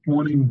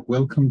Morning.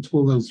 Welcome to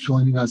all those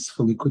joining us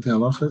for Likutey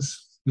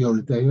Halakhos,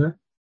 Yoreh, Deah,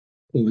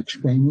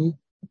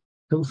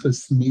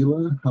 Hilkos,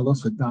 Mila,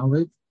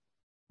 Halakhos,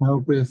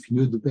 paragraph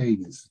Yud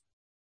Beis.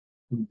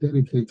 We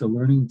dedicate the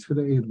learning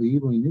today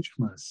Leilui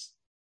Nishmas,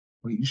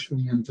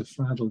 Vayishvayan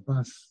Tefradel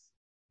Bas,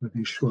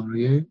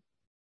 Yoreh,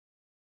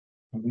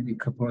 Avini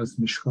Kaparas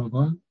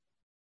Mishchava,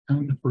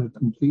 and for a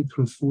complete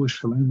refuah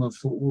shalema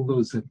for all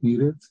those that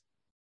need it,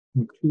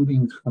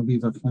 including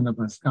Chaviva Fana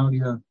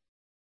Baskalia,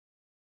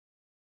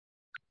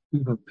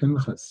 Chaviva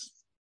Pinchas,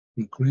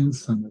 the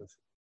grandson of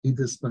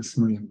Edith Bas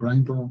Miriam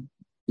Brindle,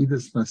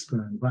 Edith Bas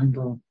Miriam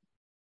Brindle,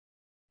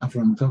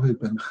 Avram David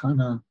ben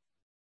Chana,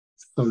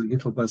 Sor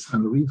Gittel Bas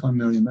Chanariva,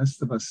 Miriam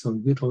Esther Bas Sor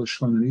Gittel,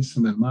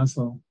 Shlomo ben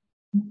Mazel,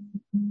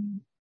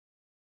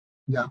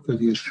 Yaakov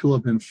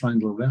Yeshua ben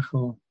Freindl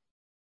Rechel,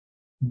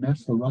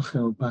 Nefa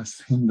Rachel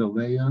Bas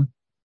Hindaleya,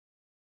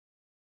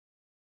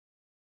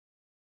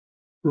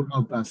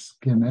 Bruno Bas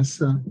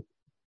Genesa,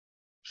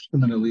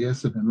 Shimon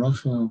Eliezer ben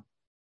Rachel,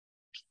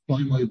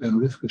 Shlomo ben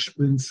Rivka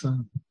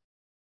Sprinza,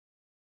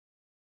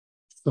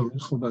 Sor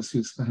Rachel Bas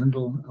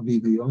Yitzvahendel,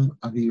 Avi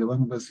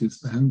Yolam Bas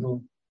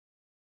Yitzvahendel,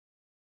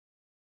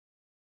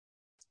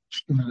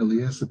 Shimon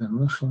Eliezer ben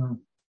Rachel,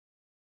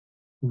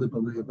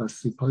 Libalea Bas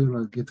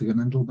Sipoira,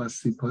 Gittiganendel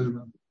Bas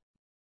Sipoira,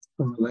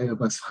 Soraleya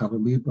Bas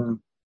Chavaliba,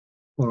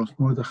 Baruch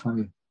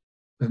Mordechai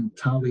ben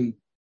Tali,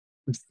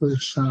 the third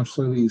Shah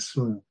Choli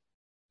Yisrael.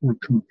 We're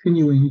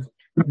continuing.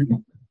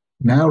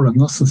 Now Rav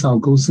Nosson Zal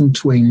goes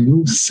into a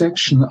new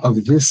section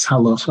of this same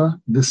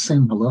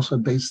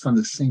halacha, based on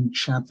the same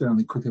chapter on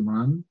Likutey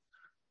Moharan,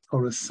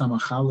 Torah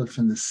Samach Aleph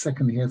in the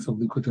second half of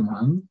Likutey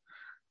Moharan,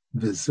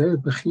 V'zeh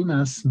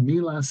Bechinas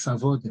Milas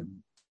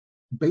Avodim.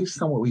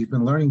 Based on what we've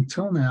been learning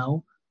till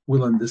now,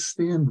 we'll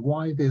understand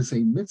why there's a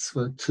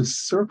mitzvah to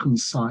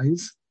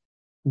circumcise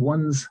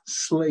one's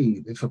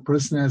slave. If a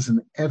person has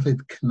an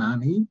Eved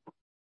Knani,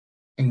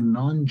 a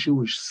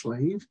non-Jewish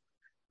slave,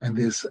 and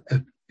the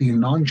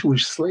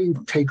non-Jewish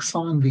slave takes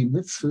on the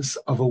mitzvahs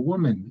of a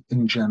woman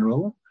in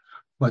general,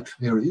 but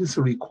there is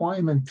a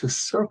requirement to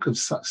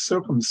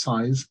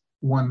circumcise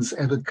one's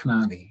Eved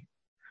Knani.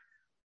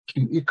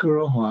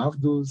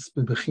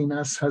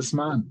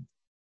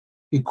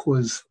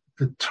 Because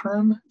the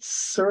term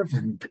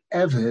servant,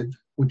 Eved,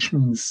 which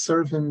means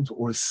servant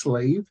or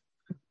slave,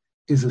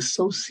 is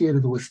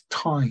associated with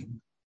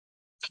time.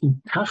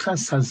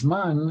 Because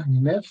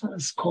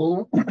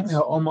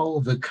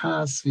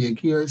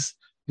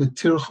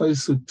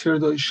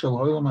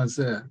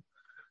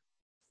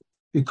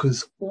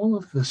all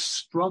of the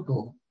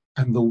struggle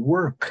and the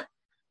work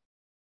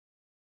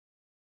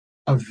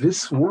of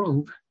this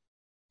world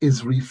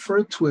is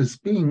referred to as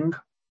being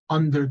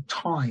under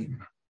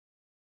time.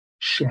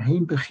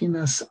 Shehem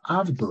bechinas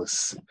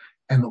avdus,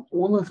 and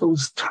all of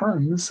those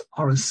terms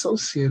are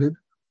associated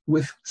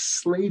with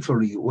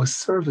slavery or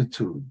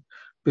servitude.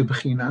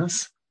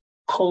 Bebechinas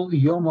kol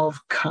yomov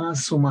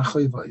kas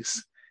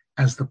umachayvos,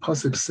 as the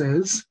pasuk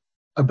says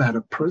about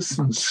a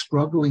person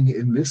struggling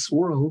in this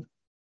world,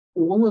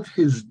 all of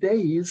his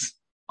days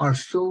are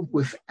filled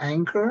with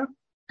anger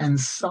and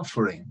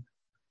suffering.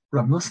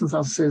 Rav Nosson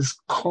Zal says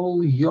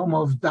kol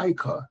yomov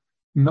daika.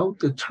 Note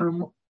the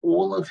term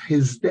all of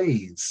his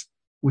days,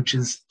 which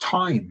is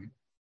time.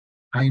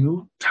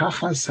 Hainu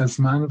tachas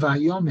hazman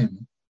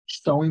v'ayomim,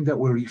 showing that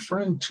we're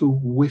referring to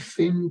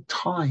within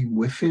time,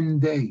 within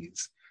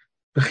days.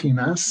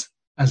 Bechinas,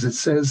 as it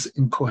says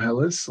in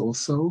Koheles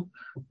also,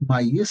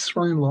 my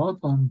Yisrael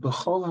la'odom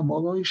b'chol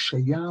hamoloi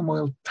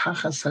sheyam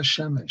tachas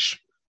hashemesh.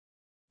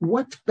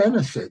 What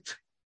benefit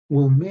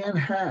will man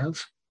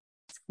have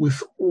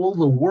with all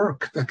the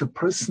work that the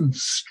person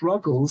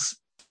struggles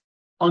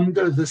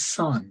under the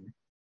sun?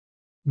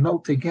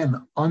 Note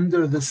again,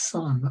 under the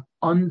sun,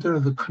 under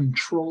the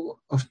control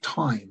of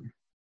time,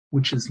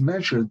 which is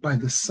measured by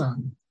the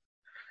sun.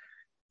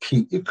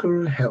 Ki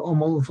ikar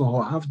he'omol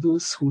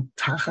v'ho'avdus hu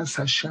tachas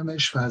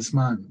hashemesh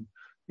v'hazman.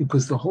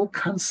 Because the whole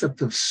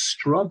concept of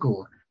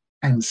struggle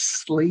and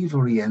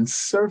slavery and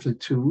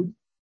servitude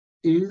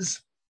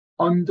is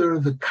under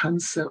the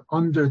concept,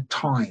 under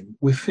time,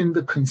 within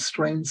the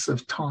constraints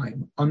of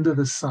time, under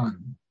the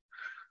sun.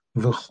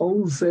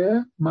 V'chol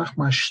zeh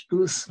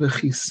machmashtus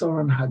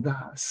v'chisoron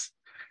hadas.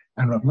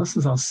 And Rav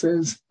Nosson Zal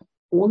says,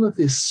 all of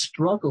this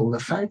struggle, the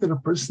fact that a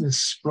person is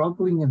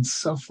struggling and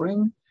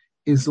suffering,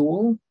 is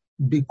all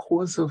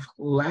because of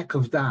lack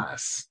of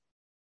das.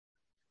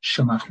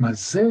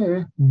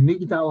 Shemachmazeh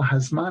migdal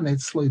hazman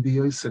etzloi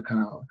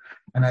b'yosekanal.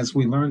 And as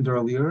we learned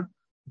earlier,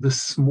 the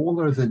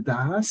smaller the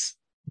das,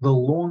 the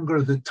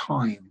longer the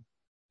time.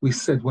 We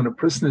said when a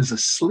person is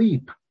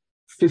asleep,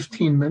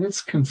 15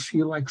 minutes can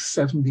feel like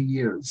 70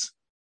 years.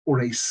 Or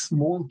a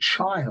small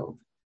child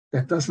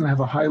that doesn't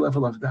have a high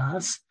level of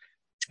das,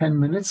 10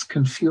 minutes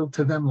can feel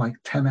to them like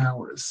 10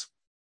 hours.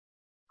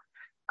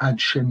 Ad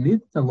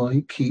shenit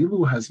naloi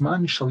ki'ilu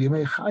hazman shel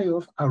yemei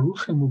chayov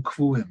aruchim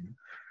ukvuim.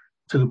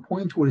 To the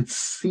point where it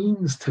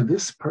seems to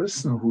this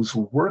person who's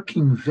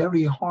working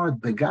very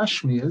hard, the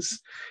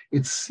Gashmias,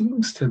 it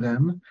seems to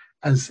them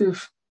as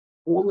if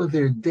all of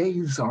their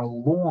days are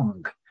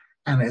long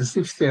and as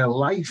if their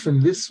life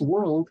in this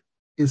world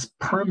is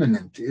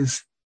permanent,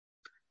 as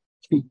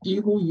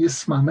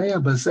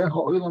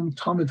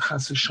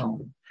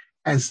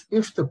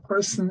if the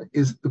person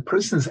is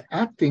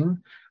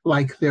acting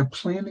like they're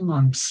planning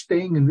on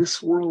staying in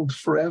this world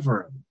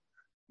forever.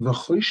 And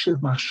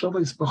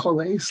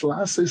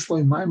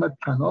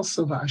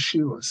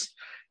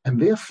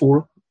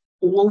therefore,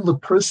 all the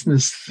person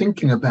is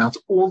thinking about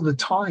all the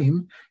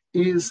time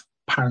is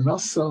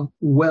parnasa,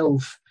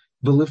 wealth,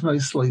 and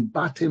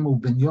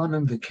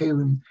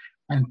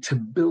to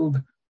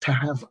build, to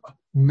have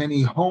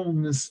many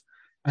homes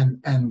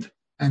and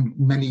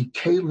many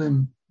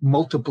kalim,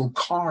 multiple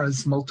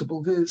cars,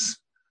 multiple this.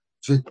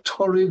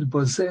 V'torid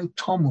bozeh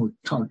tomud,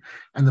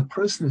 and the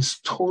person is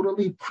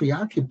totally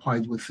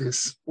preoccupied with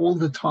this all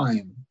the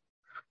time.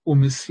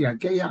 And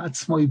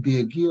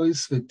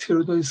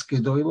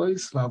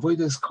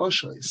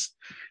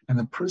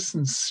the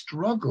person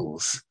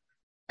struggles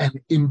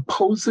and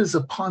imposes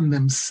upon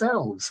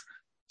themselves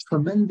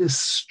tremendous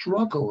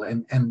struggle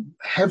and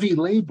heavy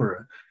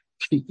labor,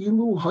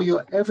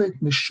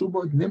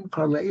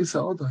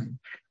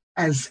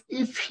 as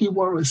if he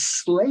were a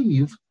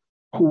slave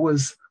who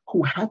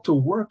had to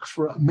work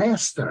for a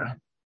master.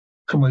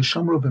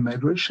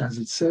 As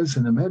it says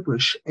in the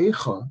Medrash,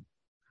 Eicha,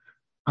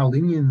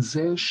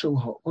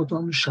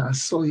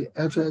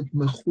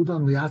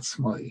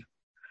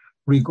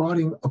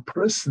 regarding a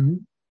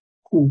person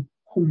who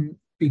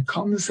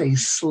becomes a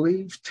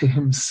slave to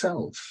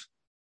himself,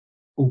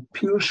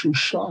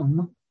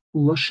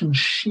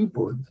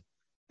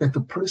 that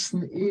the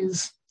person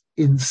is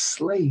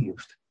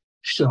enslaved.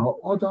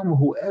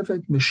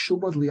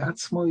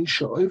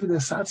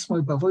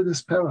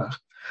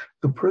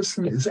 The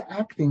person is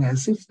acting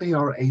as if they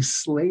are a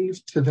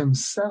slave to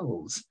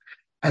themselves,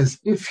 as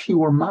if he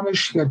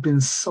had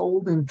been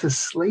sold into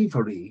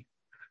slavery,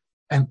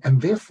 and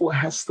therefore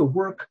has to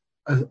work,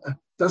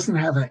 doesn't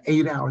have an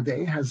 8-hour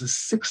day, has a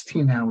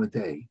 16-hour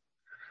day.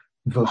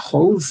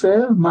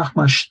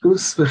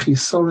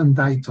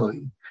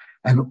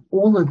 And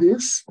all of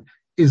this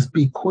is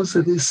because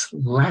of this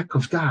lack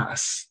of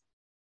das.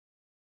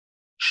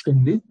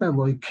 And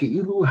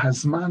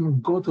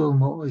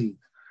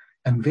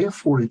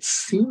therefore it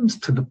seems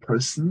to the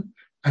person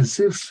as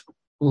if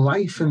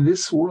life in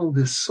this world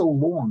is so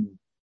long.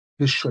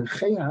 And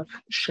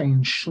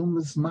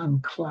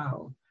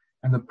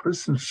the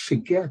person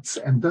forgets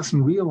and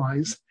doesn't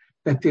realize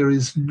that there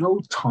is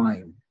no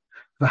time.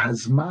 And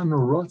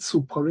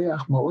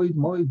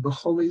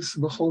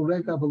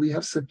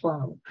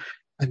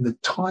the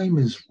time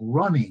is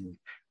running,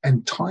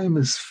 and time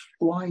is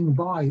flying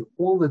by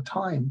all the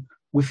time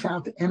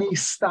without any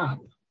stop.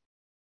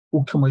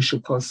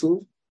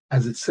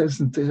 As it says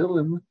in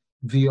Tehillim,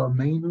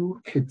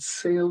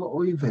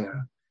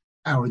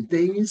 our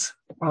days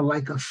are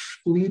like a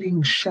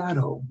fleeting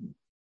shadow.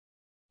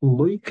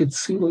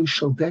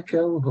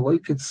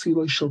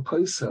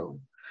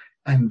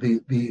 And the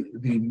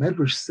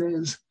Medrash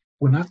says,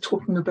 we're not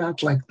talking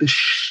about like the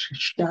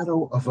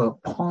shadow of a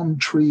palm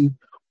tree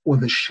or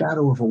the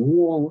shadow of a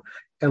wall,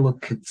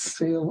 but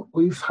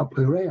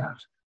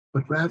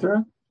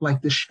rather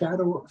like the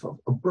shadow of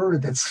a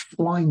bird that's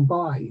flying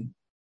by.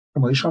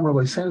 As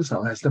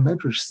the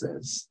Medrash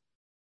says,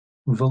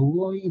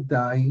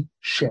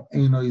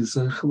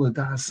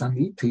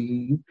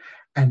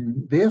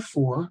 and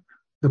therefore,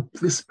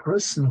 this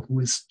person who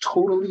is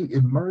totally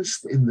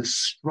immersed in the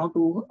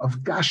struggle of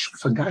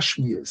for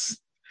Gashmias,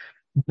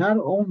 not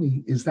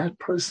only is that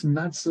person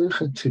not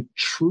zeicha to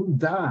true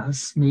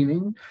das,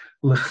 meaning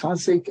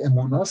lechazik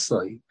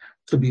emunasai,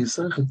 to be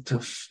zeicha to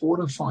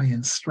fortify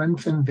and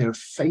strengthen their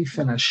faith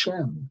in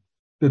Hashem,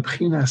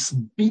 b'bchinas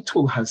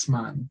bitul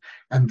hazman,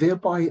 and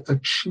thereby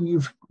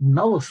achieve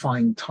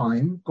nullifying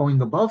time, going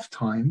above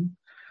time,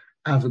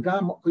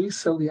 avgam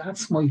oisel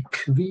yatzmoi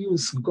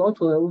kvius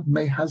godel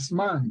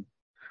mehazman,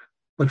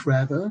 but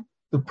rather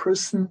the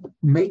person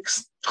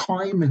makes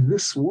time in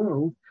this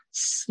world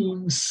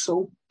seem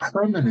so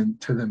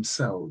permanent to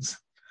themselves.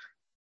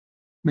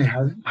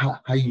 From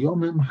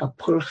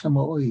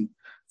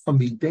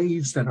the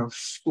days that are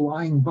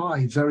flying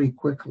by very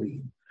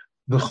quickly.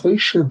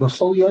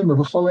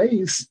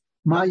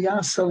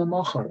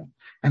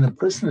 And a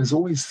person is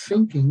always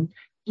thinking,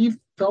 even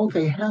though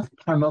they have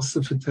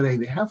parnasa for today,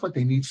 they have what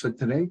they need for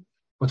today,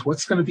 but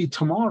what's going to be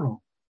tomorrow?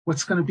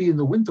 What's going to be in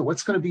the winter?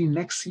 What's going to be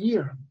next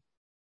year?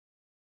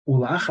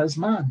 And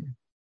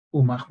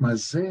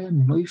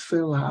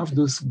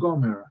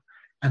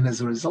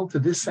as a result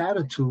of this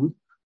attitude,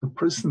 the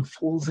person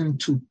falls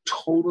into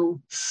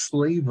total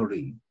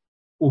slavery.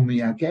 And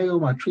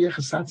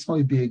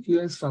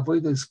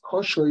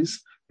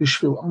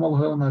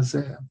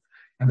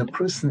the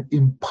person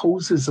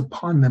imposes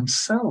upon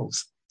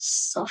themselves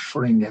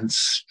suffering and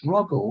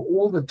struggle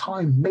all the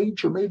time,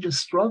 major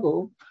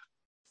struggle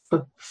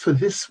for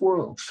this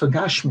world, for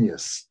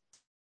Gashmias.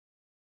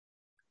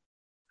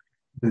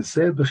 And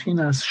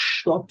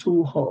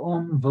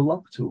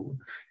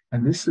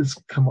this is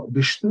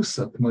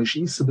bishnusa,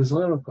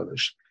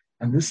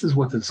 and this is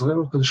what the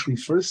Zohar Kodesh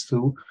refers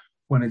to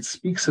when it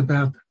speaks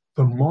about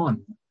the mon,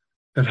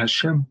 that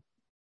Hashem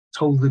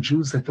told the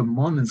Jews that the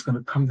mon is going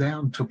to come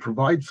down to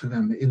provide for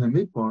them in the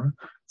Midbar.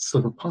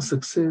 So the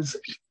pasuk says,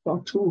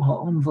 "Shatu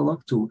ha'am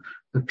v'laktu,"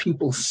 the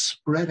people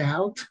spread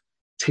out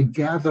to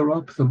gather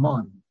up the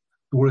mon.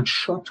 The word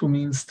shatu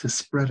means to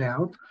spread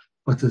out,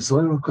 but the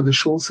Zohar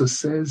Kodesh also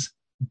says,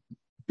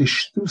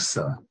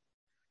 "Bishtusa,"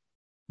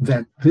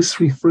 that this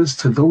refers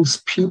to those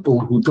people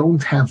who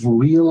don't have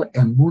real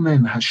emunah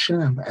in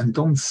Hashem and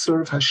don't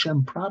serve Hashem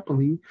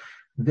properly.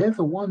 They're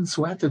the ones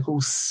who had to go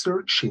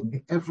searching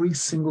every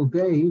single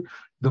day.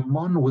 The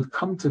mon would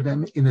come to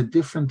them in a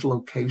different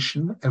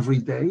location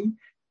every day,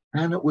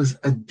 and it was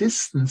a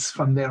distance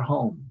from their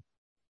home.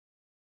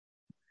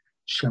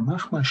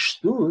 Shemach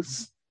mashtus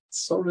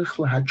tzorich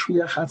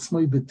lahatriach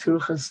atzmoi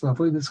b'tirches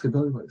v'avodas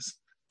gedolos.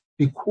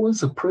 Because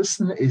a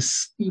person is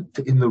steeped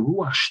in the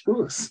ruach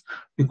shtus,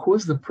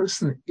 because the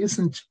person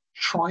isn't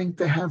trying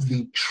to have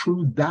the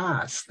true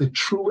das, the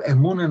true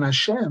emun in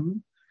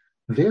Hashem,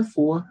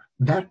 therefore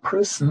that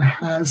person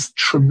has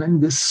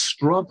tremendous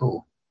struggle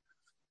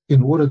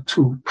in order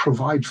to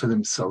provide for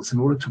themselves, in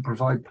order to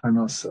provide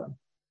parnasa.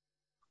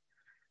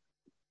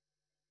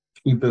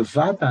 כי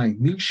בוודאי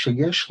מי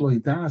שיש לו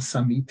דעת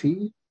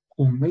אמיתי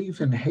הוא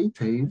מבין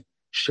היטב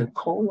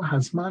שכל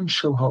הזמן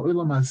של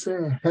העולם הזה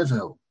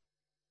הבל.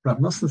 Rav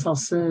Nosson Zal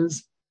says,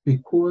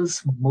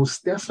 because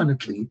most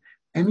definitely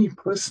any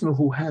person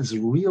who has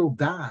real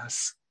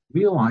das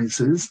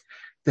realizes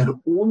that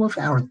all of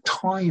our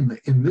time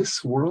in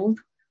this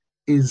world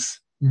is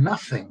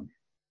nothing.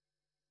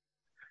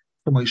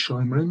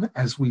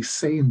 As we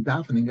say in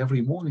davening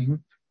every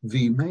morning,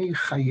 V'imei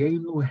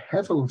chayenu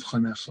hevel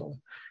v'chonecho,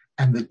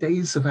 and the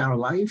days of our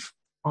life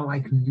are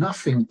like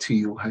nothing to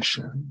you,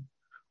 Hashem.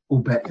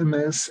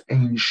 Ube'emes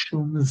ein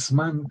shum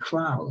zman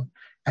klal,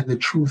 and the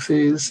truth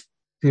is,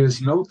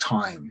 there's no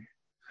time.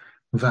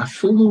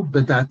 Vafilu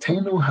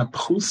b'datenu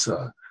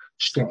hapchusa,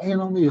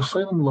 she'enon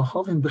yicholim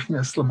lahovin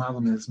b'chinas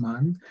l'malam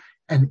ezman,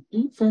 and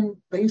even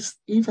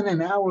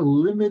in our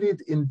limited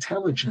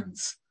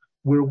intelligence,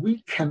 where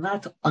we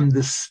cannot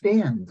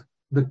understand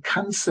the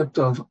concept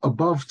of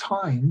above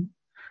time,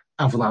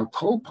 avlal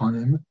kol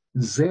panim,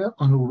 zeh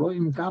anu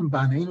roim gam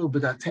b'aneinu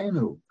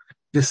b'datenu.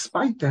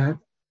 Despite that,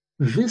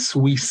 this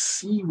we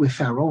see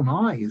with our own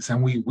eyes,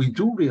 and we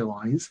do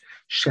realize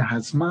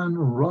shehazman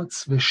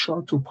rotz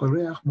v'shotu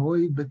poreach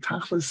moed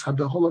b'tachlis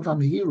habeholav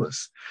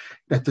amihirus,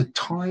 that the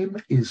time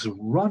is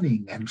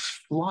running and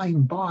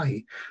flying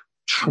by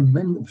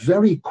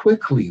very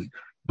quickly,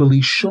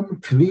 b'lishum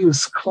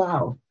kvius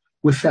klal,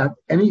 without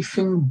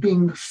anything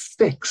being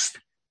fixed.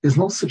 There's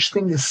no such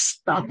thing as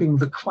stopping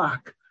the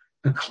clock.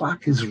 The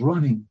clock is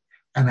running,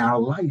 and our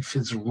life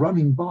is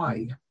running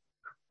by.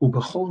 And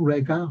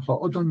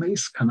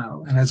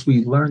as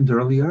we learned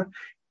earlier,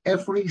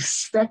 every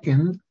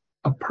second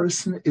a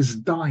person is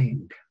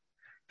dying.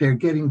 They're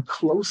getting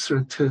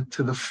closer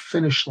to the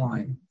finish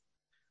line.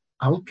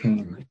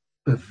 Alkein,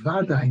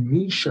 bevadai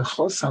mi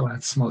shechos al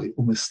atzmoi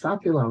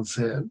u'mestakel al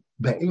zeh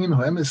be'ein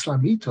ho'emes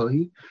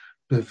lamitoi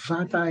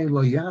bevadai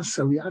lo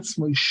yasel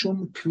yatzmoi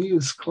shum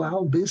kvius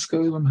klal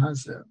b'izkei olam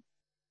hazeh.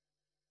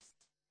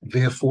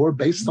 Therefore,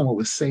 based on what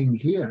we're saying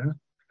here,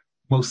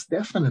 most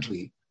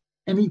definitely,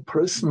 any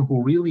person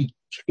who really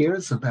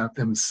cares about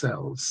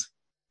themselves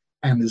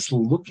and is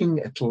looking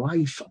at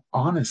life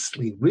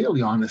honestly,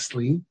 really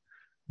honestly,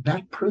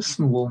 that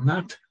person will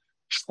not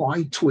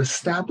try to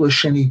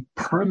establish any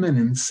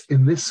permanence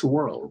in this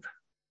world.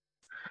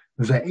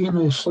 And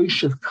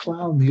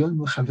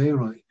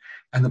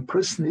the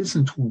person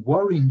isn't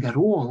worrying at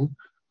all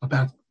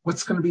about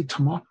what's going to be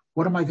tomorrow.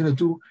 What am I going to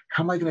do?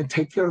 How am I going to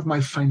take care of my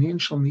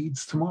financial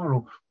needs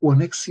tomorrow or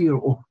next year?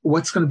 Or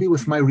what's going to be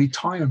with my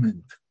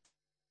retirement?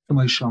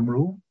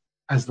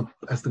 As the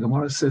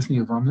Gemara says in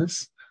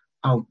Yavamis,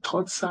 al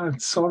totzar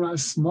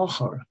tzoras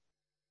mochar,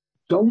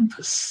 don't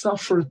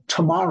suffer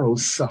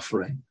tomorrow's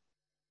suffering.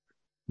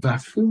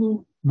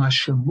 Vafilu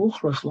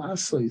mashemuchrach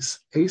lasois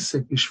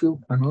esek b'shvil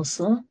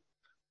parnosa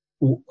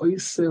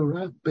u'oise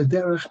rak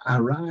b'derech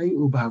arai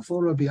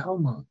u'ba'avora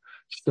bi'alma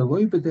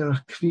sh'eloi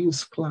b'derech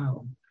kvius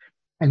klal.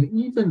 And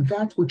even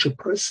that which a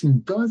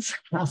person does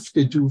have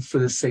to do for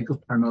the sake of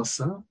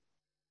parnosa,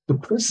 the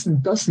person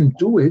doesn't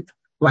do it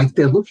like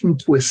they're looking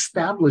to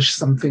establish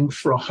something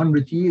for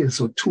 100 years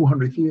or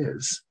 200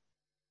 years.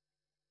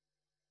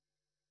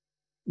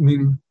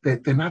 Meaning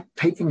that they're not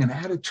taking an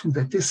attitude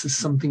that this is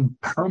something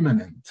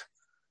permanent.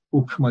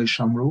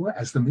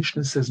 As the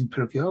Mishnah says in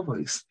Pirkei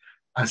Avos,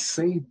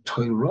 Asay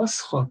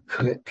toiroscha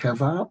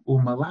keva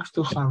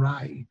u'malachtu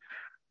charai.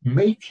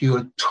 Make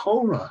your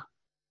Torah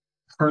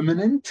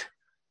permanent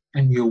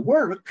and your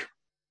work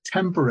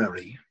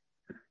temporary.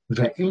 And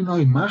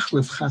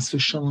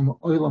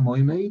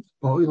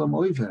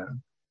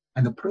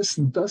the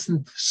person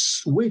doesn't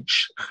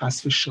switch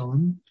chas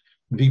v'shalom,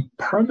 the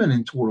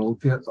permanent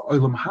world, the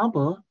olam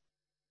haba,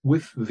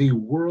 with the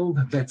world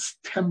that's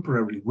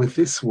temporary, with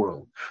this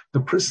world.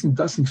 The person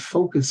doesn't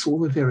focus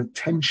all of their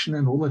attention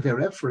and all of their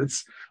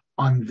efforts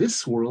on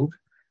this world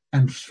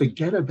and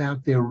forget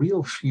about their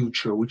real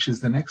future, which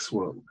is the next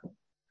world.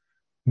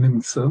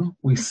 Nimtza,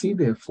 we see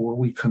therefore,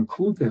 we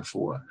conclude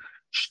therefore,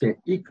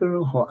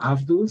 she'ikar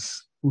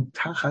ho'avdus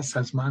utachas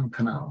hazman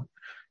kanal,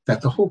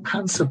 that the whole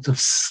concept of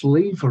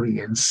slavery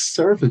and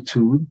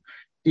servitude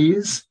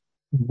is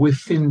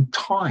within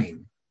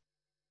time.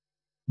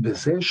 And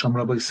this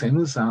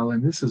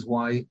is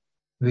why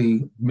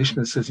the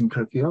Mishnah says in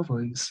Pirkei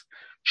Avos,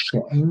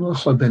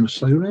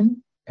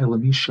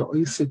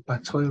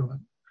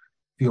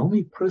 the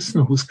only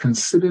person who's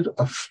considered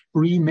a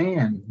free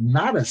man,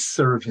 not a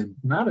servant,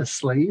 not a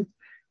slave,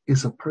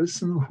 is a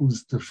person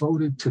who's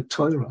devoted to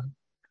Torah.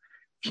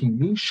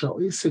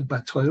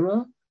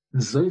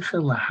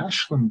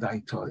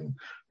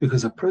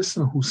 Because a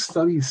person who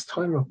studies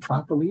Torah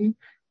properly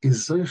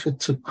is zoiche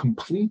to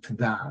complete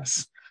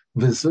das,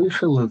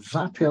 v'zoiche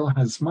levatel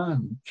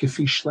hazman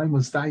kifi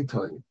shleimus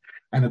daitoi.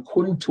 And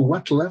according to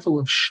what level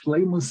of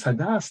shleimus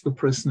hadas the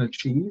person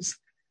achieves,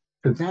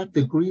 to that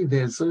degree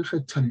they're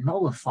zoiche to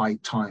nullify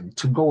time,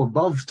 to go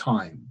above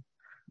time.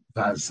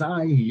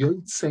 V'azai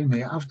yotze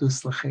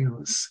me'avdus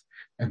lecherus.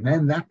 And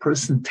then that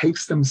person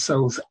takes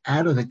themselves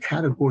out of the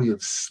category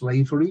of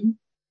slavery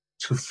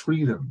to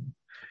freedom.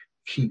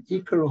 Ki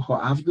ikar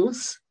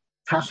ho'avdus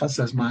tachas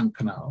hazman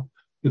kanal.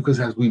 Because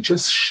as we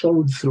just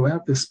showed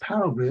throughout this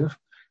paragraph,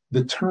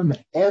 the term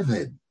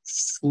eved,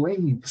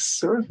 slave,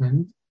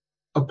 servant,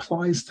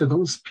 applies to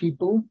those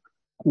people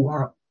who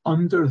are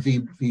under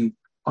the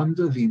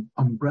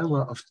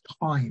umbrella of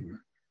time.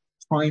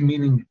 Time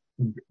meaning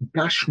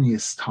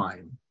gashmius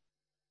time.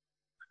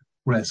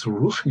 Whereas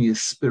ruchnius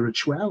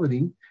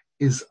spirituality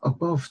is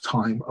above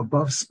time,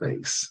 above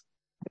space.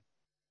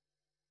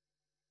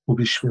 And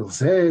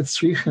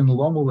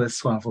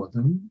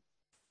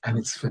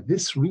it's for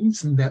this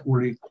reason that we're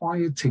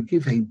required to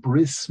give a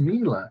bris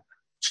Mila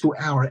to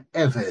our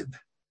Eved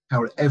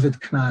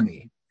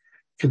Knani.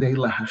 In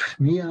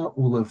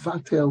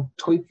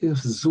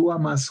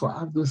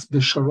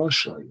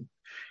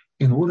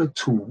order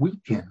to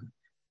weaken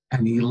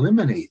and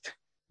eliminate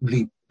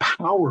the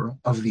power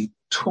of the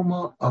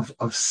tumah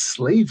of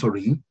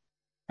slavery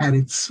at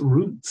its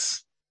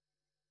roots.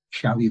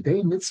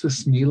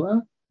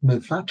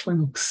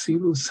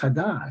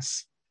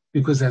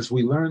 Because as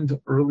we learned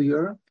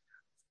earlier,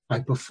 by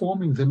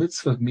performing the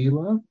mitzvah of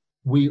Mila,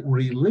 we were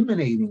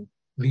eliminating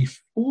the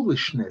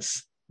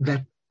foolishness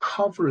that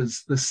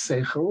covers the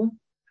seichel,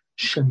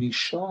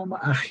 shemisham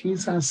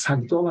achizas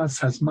hagdolas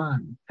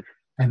hazman.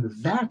 And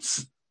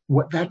that's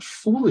what that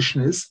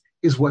foolishness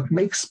is, what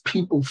makes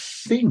people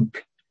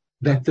think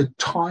that the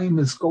time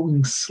is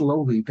going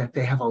slowly, that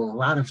they have a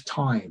lot of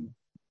time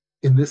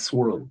in this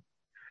world.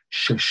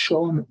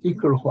 Sheshom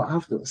ikar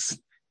ho'avdos.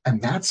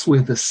 And that's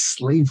where the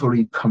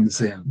slavery comes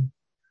in.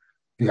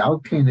 The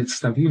alkein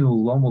itztavinu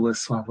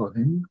lomoles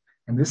lavodim,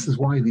 and this is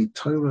why the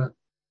Torah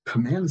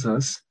commands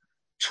us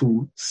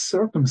to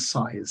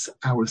circumcise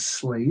our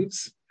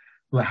slaves,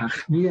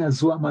 lahachnia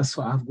zu amas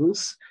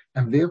avdus,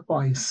 and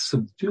thereby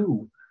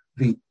subdue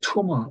the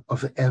tumah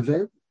of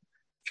eved,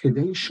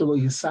 kedei shelo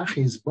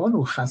yisachiz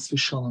bonu chas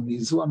v'shalom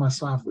yizu amas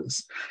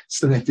avdus,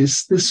 so that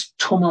this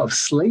tumah of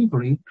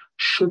slavery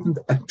shouldn't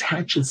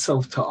attach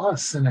itself to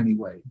us in any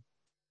way.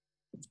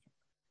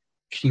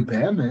 Ki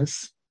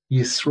be'emes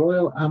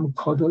Yisrael am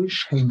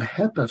kodosh heim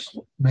hepech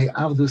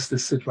me'avdus the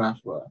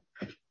sitrachla.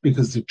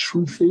 Because the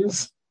truth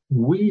is,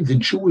 we, the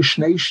Jewish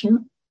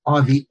nation,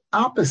 are the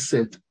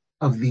opposite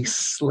of the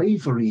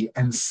slavery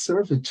and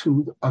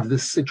servitude of the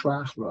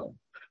sitrachla.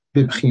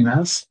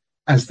 Bibchinas,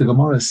 as the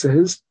Gemara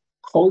says,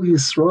 Kol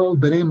Yisrael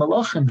b'nei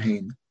malachim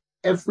heim.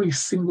 Every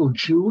single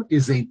Jew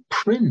is a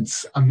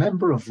prince, a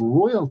member of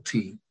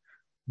royalty.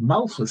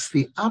 Malchus,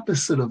 the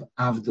opposite of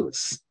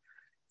avdus.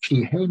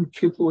 Ki heim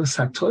kiplos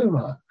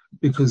haTorah,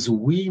 because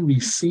we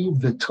receive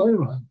the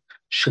Torah,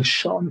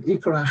 shesham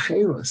ikar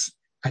acheros,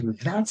 and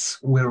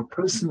that's where a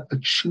person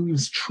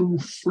achieves true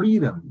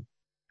freedom.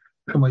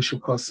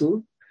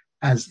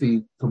 As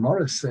the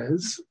Gemara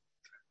says,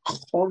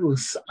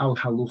 chorus al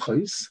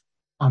Halakhos,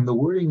 on the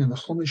wording in the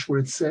Chumash where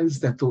it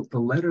says that the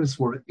letters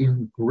were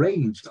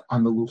engraved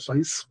on the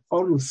luchos.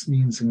 Chorus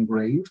means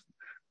engraved.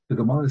 The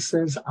Gemara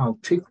says al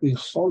tikli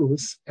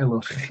chorus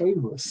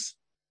elocherus,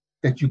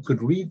 that you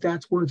could read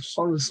that word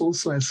chorus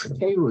also as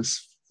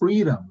cherus,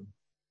 freedom.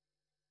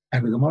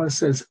 And the Gemara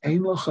says,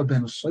 that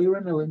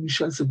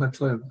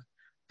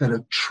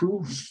a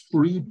true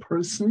free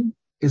person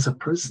is a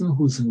person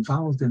who's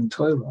involved in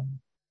Torah.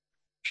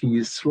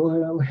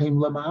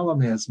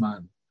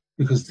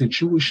 Because the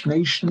Jewish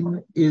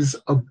nation is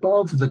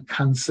above the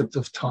concept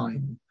of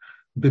time.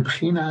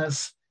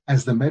 Bibchinas,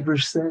 as the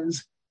Medrash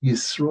says,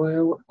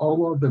 Yisrael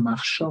ola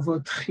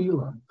b'machshava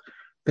tchila,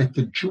 that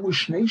the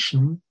Jewish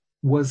nation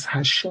was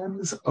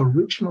Hashem's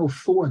original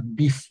thought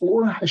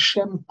before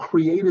Hashem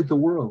created the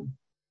world,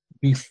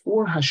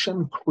 before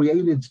Hashem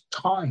created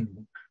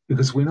time,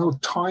 because we know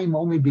time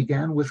only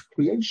began with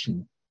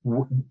creation.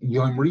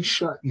 Yom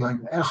Risha,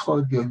 Yom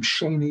Echad, Yom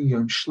Sheni,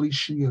 Yom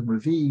Shlishi, Yom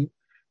Revi,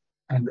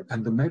 and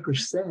the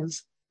Medrash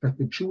says that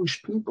the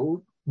Jewish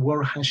people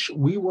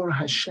we were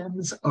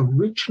Hashem's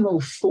original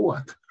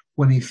thought.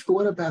 When he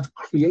thought about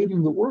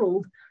creating the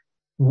world,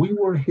 We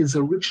were his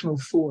original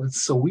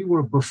thoughts, so we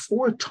were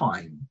before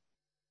time.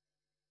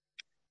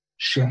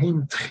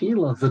 Shehem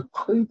Tchila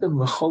v'koidem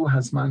l'chol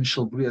hazman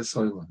shel brias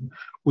olam,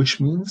 which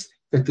means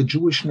that the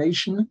Jewish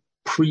nation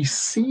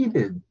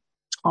preceded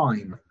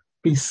time,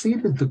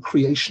 preceded the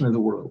creation of the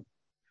world.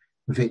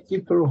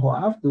 Ve'ikar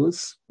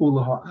ho'avdus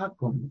ula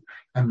ho'akum,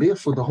 and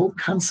therefore the whole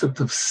concept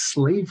of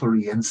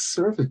slavery and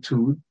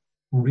servitude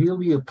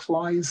really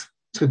applies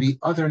to the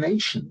other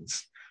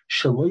nations.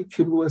 Shaloi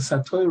kiblu es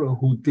haTorah,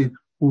 who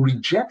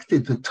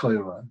rejected the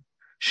Torah,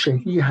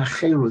 shehi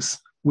hacherus,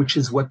 which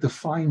is what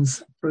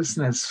defines a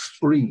person as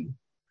free.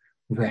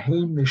 Whereas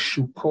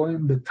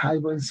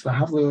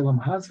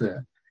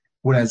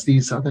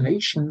these other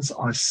nations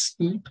are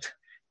steeped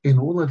in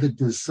all of the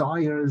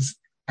desires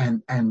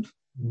and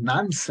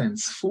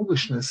nonsense,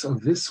 foolishness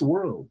of this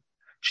world,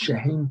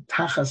 shehem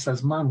tachas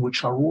hazman,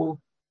 which are all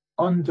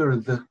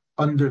under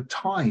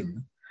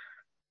time,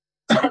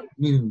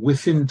 meaning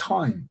within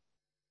time.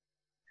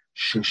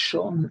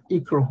 Sheshon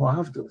ikar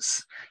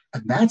hoavdus,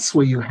 and that's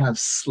where you have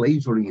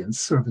slavery and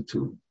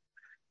servitude.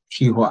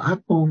 Ki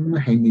ho'akum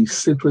heini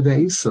sipra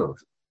de'esav,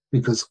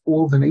 because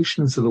all the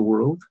nations of the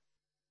world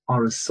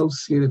are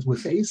associated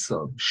with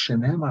Esav.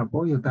 Shenemar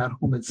boy, about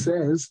whom it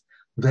says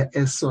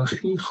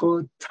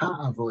ve'esochicho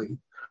ta'avoy.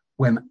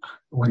 When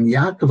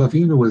Yaakov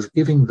Avinu was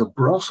giving the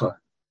bracha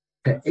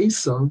to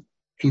Esav,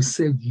 he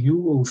said, "You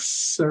will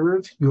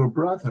serve your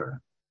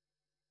brother."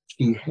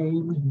 The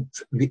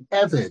Eved,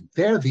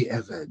 they're the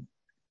Eved.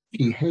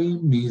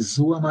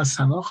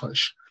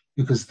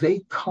 Because they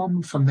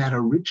come from that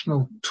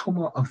original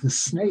tumah of the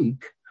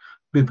snake,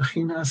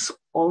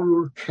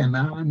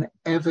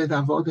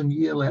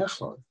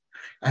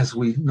 as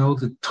we know,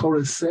 the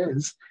Torah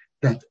says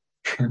that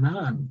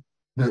Canaan,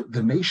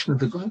 the nation of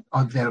the God,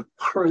 they're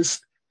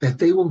cursed, that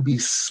they will be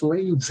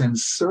slaves and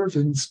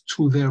servants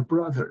to their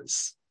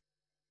brothers.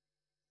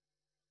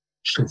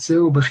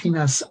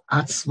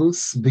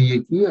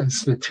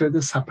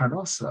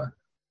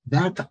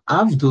 That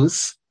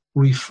avdus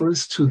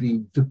refers to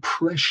the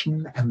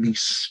depression and the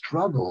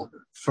struggle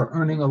for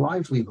earning a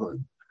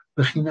livelihood.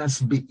 That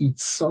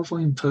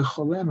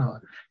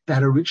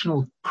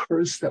original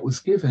curse that was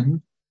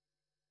given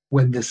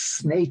when the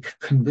snake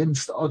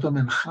convinced Adam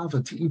and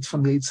Chava to eat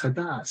from the Eitz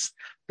Hadas,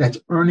 that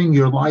earning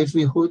your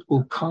livelihood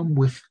will come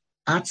with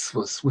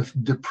atzvus, with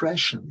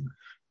depression.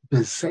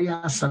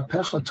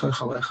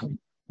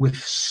 With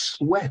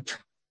sweat,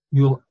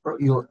 you'll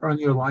earn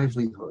your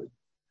livelihood.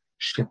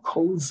 These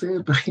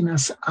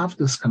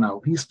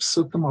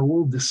psukim are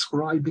all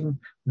describing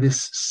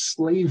this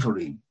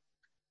slavery.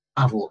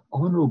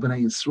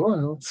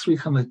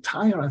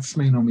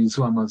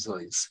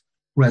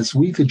 Whereas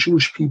we, the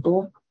Jewish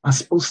people, are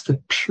supposed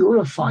to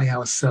purify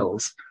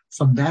ourselves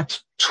from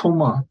that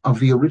tumah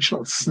of the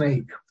original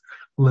snake.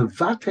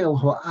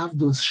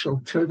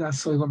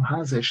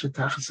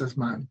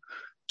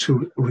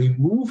 To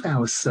remove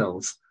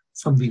ourselves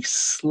from the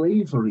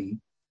slavery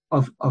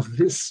of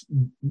this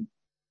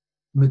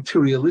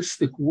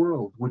materialistic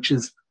world, which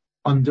is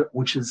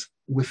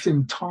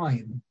within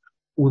time.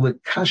 We're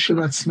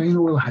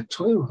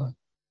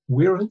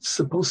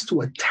supposed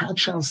to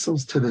attach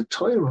ourselves to the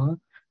Torah,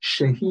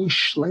 shehi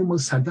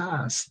shleimus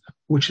hadas,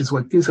 which is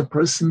what gives a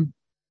person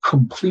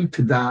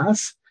complete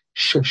das,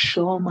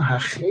 sheshom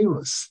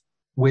hacherus,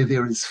 where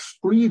there is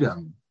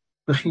freedom,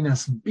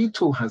 bechinas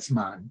bitul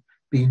hazman,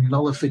 the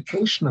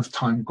nullification of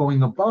time,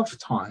 going above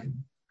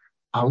time.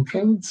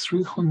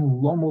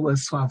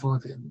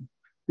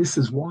 This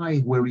is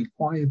why we're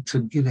required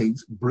to give a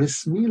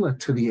bris Mila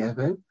to the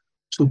Eved,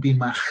 to be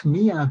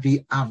machnia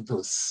the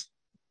avdus.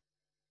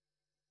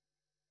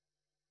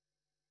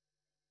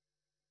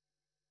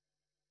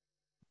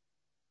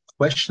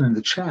 Question in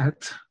the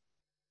chat,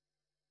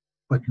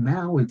 but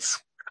now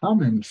it's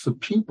common for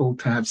people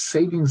to have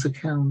savings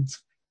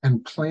accounts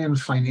and plan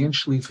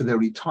financially for their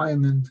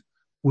retirement.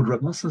 Would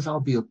Rav Nosson Zal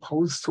be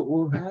opposed to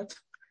all that?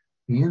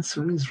 The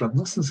answer is Rav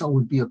Nosson Zal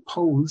would be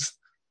opposed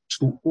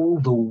to all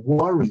the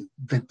worry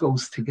that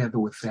goes together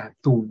with that.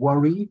 The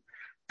worry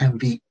and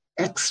the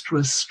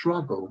extra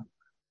struggle.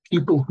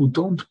 People who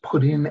don't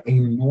put in a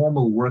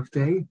normal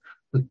workday,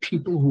 but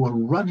people who are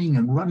running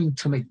and running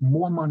to make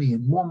more money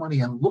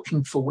and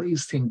looking for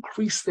ways to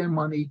increase their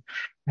money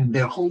and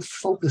their whole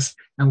focus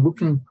and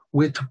looking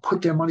where to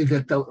put their money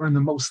that they'll earn the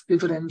most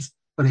dividends.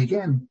 But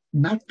again,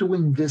 not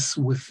doing this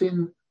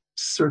within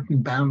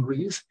certain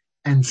boundaries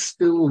and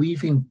still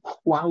leaving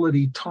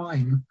quality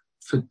time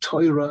for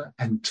Torah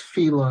and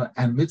Tefillah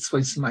and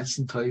mitzvahs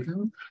and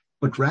tovim,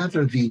 but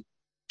rather the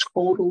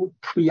total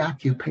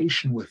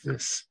preoccupation with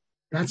this.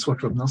 That's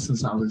what Rav Nosson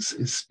Zal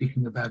is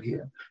speaking about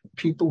here.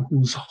 People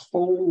whose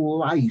whole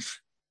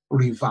life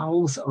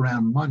revolves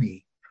around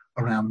money,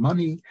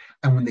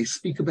 and when they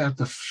speak about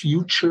the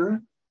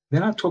future,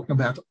 they're not talking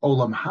about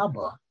Olam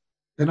Haba.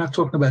 They're not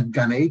talking about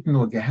Gan Eden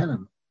or Gehenna.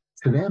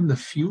 To them, the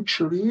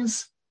future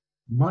is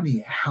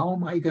money. How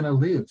am I going to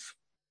live?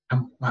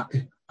 Am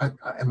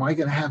I going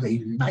to have a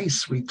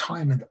nice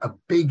retirement, a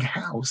big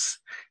house,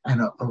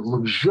 and a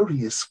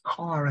luxurious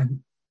car?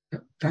 And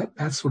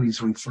that's what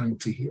he's referring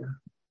to here.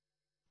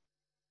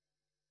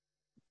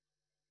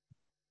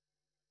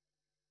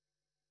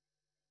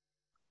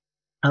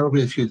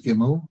 Paragraph Yud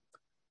Gimel,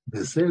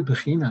 Bezer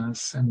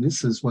Bechinas, and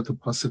this is what the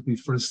pasuk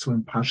refers to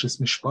in Parshas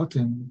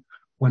Mishpatim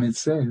when it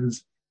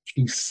says,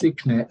 "Ki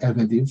sikne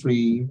eved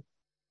ivri,"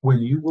 when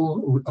you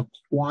will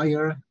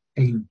acquire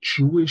a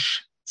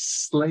Jewish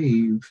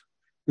slave.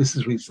 This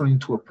is referring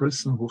to a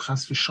person who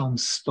chas v'shalom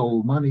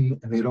stole money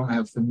and they don't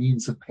have the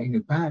means of paying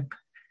it back,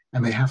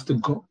 and they have to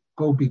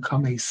go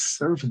become a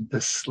servant, a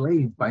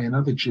slave by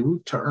another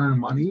Jew to earn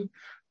money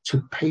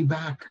to pay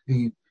back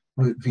the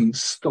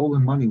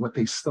stolen money, what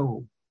they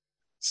stole.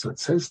 So it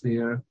says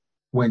there,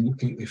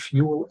 if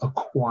you will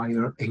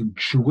acquire a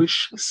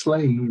Jewish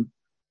slave,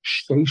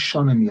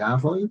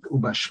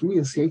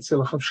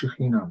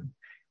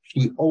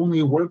 he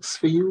only works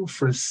for you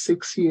for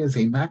 6 years,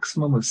 a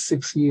maximum of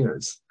 6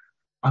 years.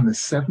 On the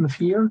 7th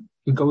year,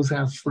 he goes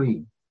out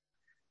free.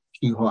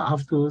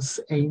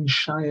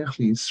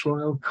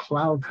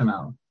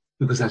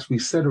 Because as we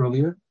said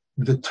earlier,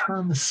 the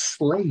term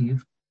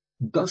slave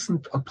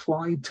doesn't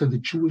apply to the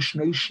Jewish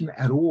nation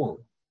at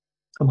all.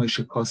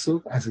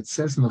 As it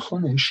says in the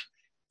Chumash,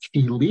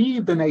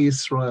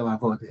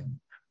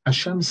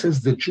 Hashem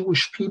says the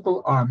Jewish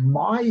people are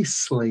my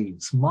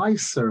slaves, my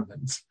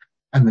servants.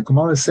 And the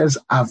Gemara says,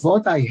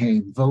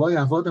 Avodaihem, v'lo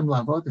avodim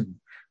lavodim.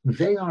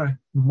 They are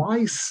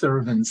my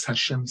servants,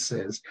 Hashem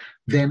says.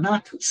 They're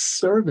not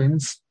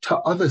servants to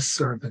other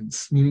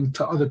servants, meaning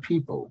to other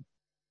people.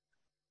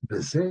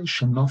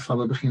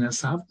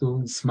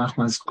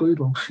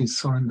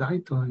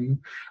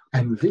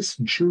 And this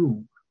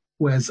Jew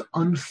who has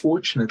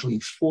unfortunately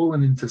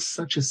fallen into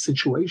such a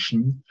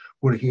situation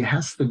where he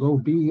has to go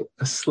be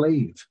a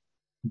slave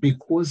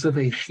because of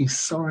a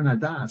chisaron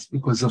adas,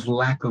 because of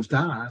lack of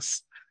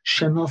das,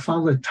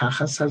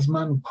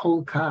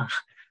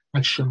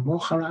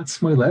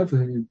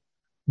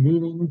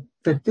 meaning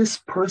that this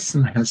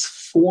person has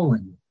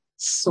fallen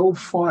so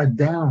far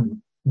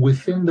down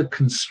within the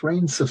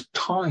constraints of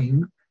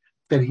time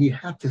that he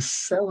had to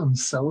sell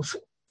himself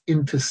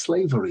into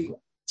slavery.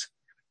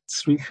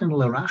 We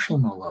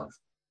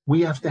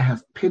have to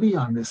have pity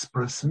on this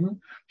person,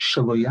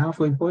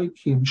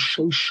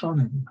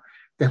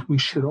 that we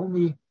should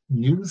only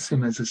use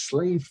him as a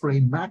slave for a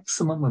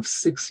maximum of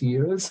 6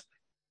 years,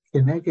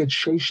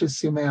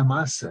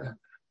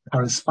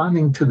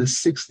 corresponding to the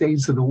 6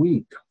 days of the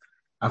week.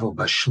 But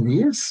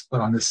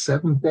on the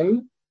 7th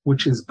day,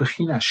 which is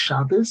Bechina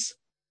Shabbos,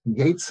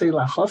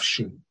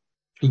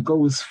 he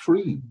goes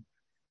free.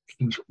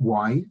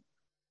 Why?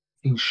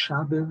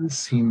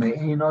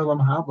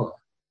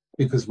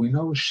 Because we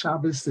know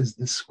Shabbos is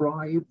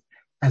described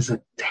as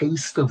a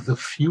taste of the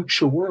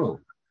future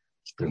world.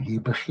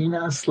 And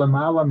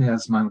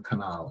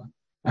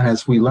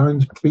as we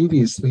learned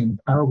previously in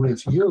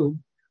paragraph Yud,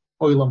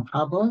 Olam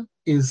Haba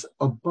is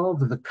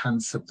above the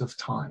concept of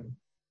time.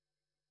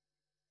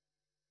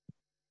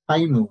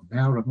 I know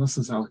now Rav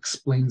Nosson Zal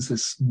explains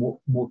this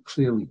more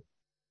clearly.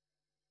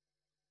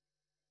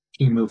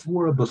 Because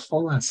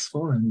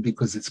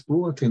it's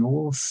brought in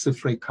all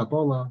Sifrei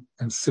Kabbalah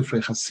and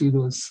Sifrei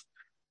Hasidus,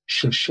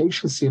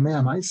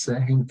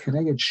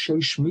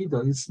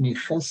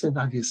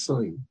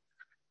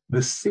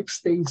 the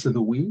 6 days of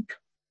the week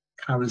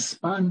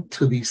correspond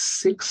to the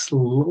 6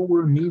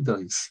 lower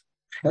midos: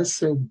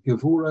 Chesed,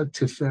 Gevura,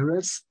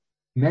 Tiferes,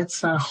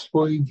 Netzach,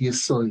 Hod,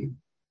 Yesod.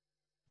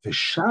 The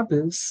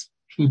Shabbos,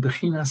 he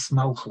bechinas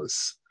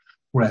Malchus,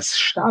 whereas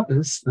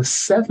Shabbos, the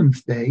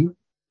 7th day,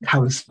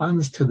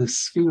 corresponds to the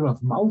sphere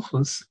of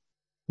Malchus,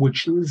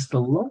 which is the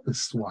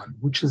lowest one,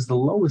 which is the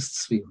lowest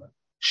sphere.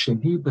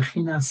 Shehi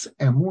bechinas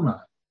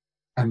Emuna,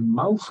 and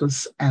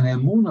Malchus and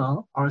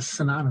Emuna are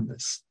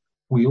synonymous.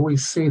 We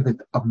always say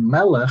that a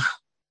melech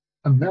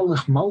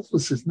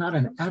Malchus is not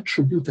an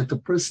attribute that the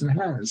person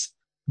has.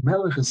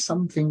 Melech is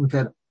something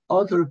that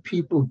other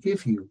people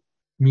give you,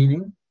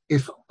 meaning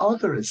if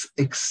others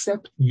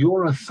accept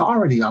your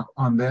authority up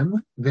on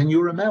them, then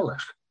you're a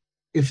melech.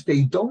 If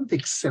they don't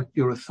accept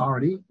your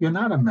authority, you're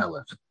not a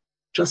melech.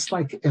 Just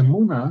like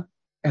Emuna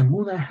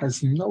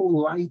has no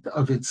light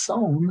of its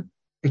own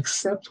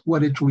except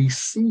what it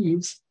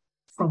receives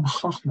from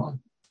Chachma.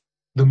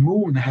 The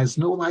moon has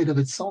no light of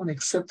its own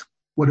except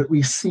what it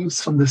receives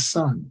from the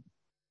sun.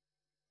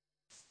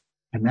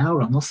 And now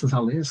Rav Nosson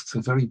Zal asks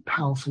a very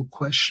powerful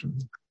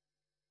question.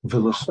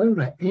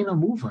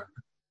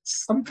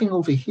 Something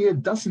over here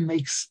doesn't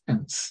make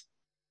sense.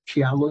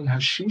 The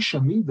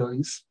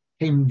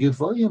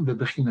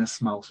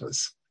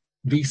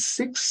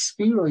 6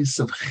 spheros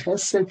of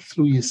Chesed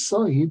through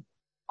Yesod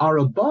are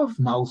above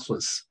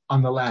Malchus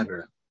on the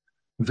ladder.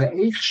 And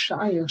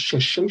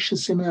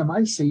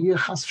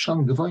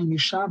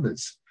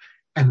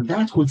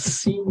that would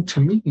seem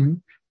to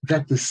mean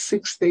that the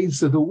 6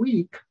 days of the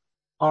week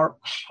are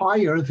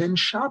higher than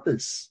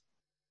Shabbos.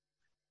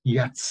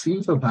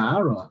 Yatziva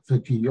ba'ara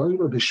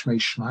v'kiyoyra b'shmei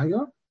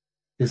shmaya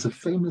is a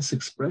famous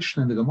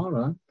expression in the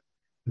Gemara.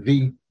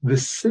 The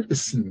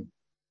citizen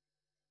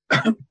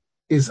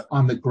is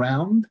on the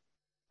ground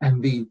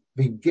and the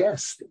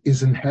guest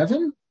is in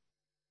heaven.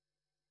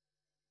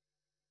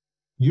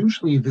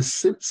 Usually the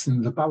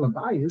citizen, the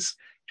Balabayas,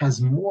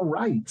 has more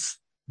rights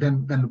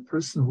than a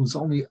person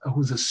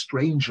who's a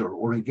stranger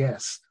or a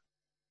guest.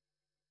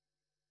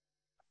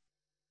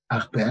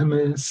 Ach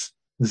be'emes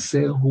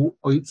zehu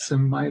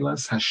oitzem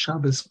mailas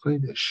haShabbos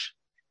kodesh.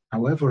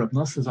 However, Rav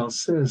Nosson Zal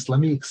says, let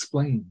me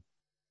explain.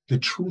 The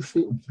truth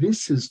is,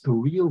 this is the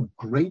real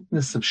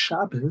greatness of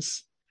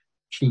Shabbos.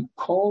 Ki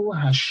kol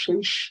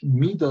hashesh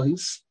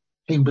midos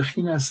hem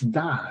bechinas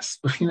das,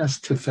 bechinas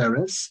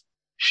tiferes,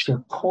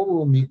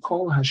 shekol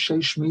mikol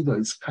hashesh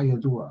midos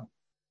kayadua.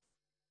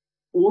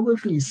 All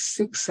of these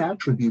 6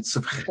 attributes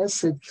of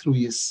Chesed through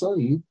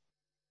Yesod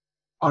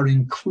are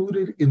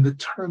included in the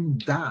term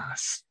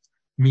das,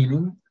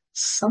 meaning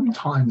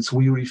sometimes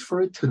we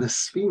refer to the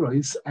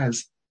spheros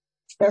as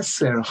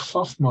Keser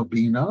Chochma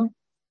Bina,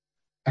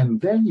 and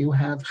then you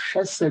have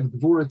Chesed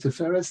Gvura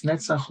Tiferes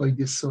Netzach Hod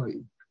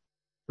Yesod.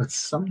 But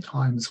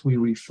sometimes we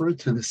refer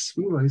to the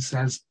spheros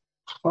as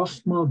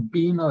Chochma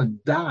Bina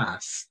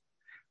Das,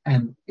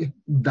 and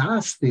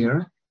Das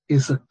there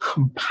is a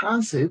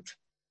composite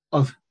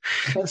of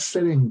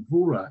Chesed and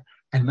Gvura,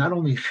 and not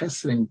only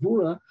Chesed and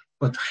Gvura,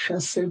 but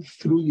Chesed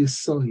through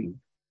Yesod.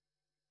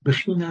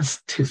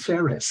 Bechinas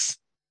Tiferes,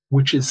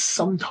 which is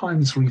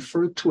sometimes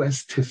referred to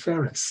as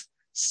Tiferes.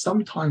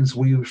 Sometimes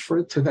we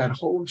refer to that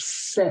whole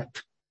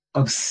set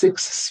of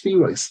 6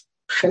 spheres,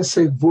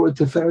 Chesed, Gvura,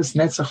 Tiferes,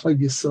 Netzach, Hod,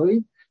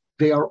 Yesod.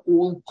 They are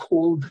all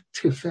called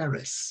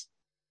Tiferes,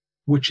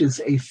 which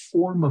is a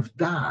form of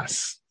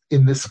Das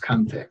in this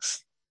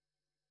context.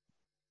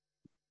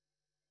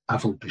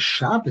 Aval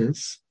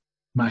b'Shabbos,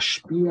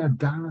 mashpia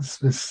Das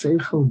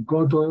v'seichel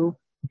godol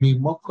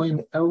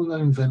mimokoin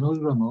elyon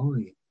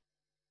v'noramoli.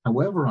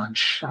 However, on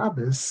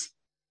Shabbos,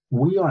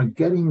 we are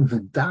getting the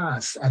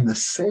Das and the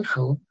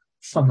Seichel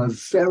from a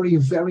very,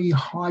 very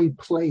high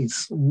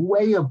place,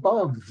 way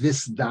above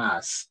this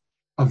Das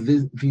of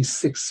these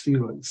 6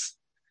 spheres.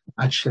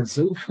 At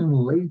Shezeichen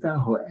Leida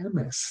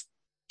Ho'emes,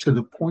 to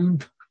the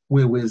point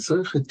where we're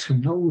zeichet to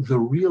know the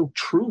real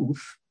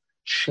truth,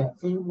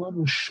 She'ein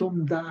lanu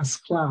shum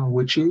das klal,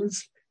 which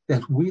is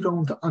that we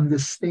don't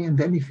understand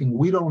anything,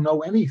 we don't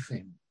know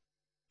anything.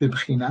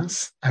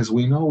 B'bchinas, as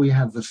we know, we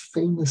have the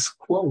famous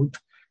quote,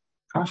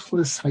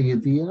 Tachlis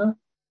hayediyah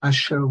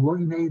asher lo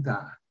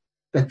neda,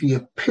 that the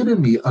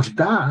epitome of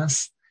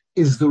das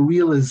is the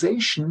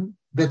realization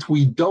that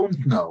we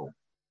don't know.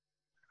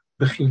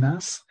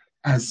 B'chinas,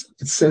 as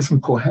it says in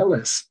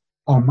Koheles,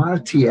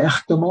 Omarti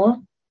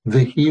echdama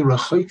v'hi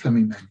rachoyka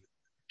mimeni.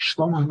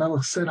 Shlomo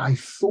HaMelech said, I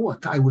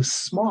thought I was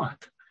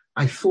smart.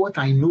 I thought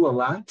I knew a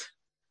lot,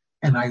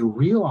 and I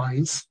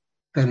realize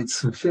that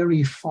it's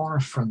very far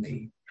from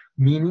me.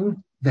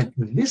 Meaning that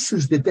this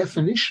is the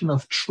definition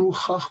of true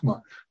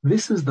Chachma.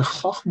 This is the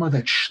Chachma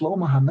that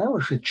Shlomo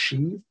HaMelech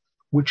achieved,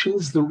 which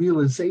is the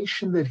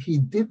realization that he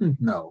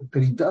didn't know,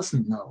 that he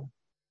doesn't know.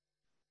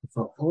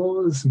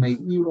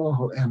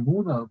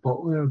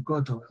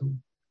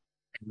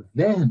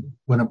 Then,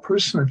 when a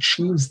person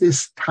achieves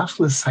this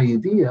Tachlis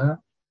Hayediyah,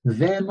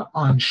 then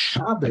on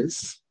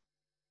Shabbos,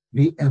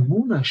 the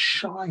Emunah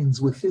shines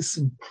with this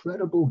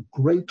incredible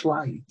great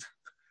light.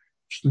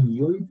 She'ikar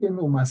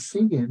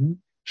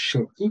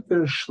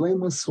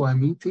shleimus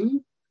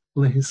amiti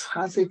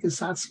lehischazek es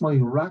atzmai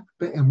rak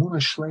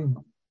be'emunah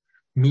shleima.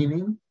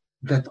 Meaning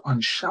that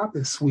on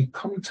Shabbos we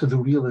come to the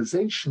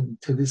realization,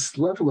 to this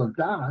level of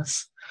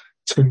das,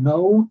 to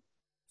know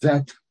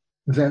that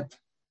the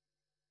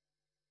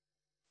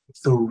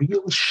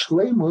real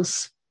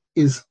shleimus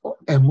is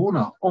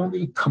emunah,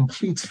 only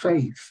complete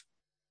faith.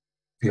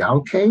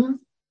 V'alkein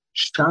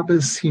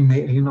Shabbos hi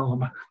me'eino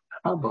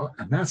l'machaba,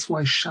 and that's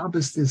why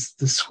Shabbos is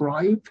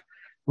described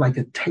like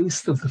a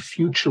taste of the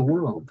future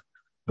world.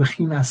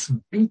 Bechinas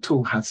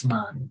bitul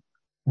hazman,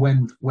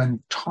 when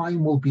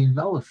time will be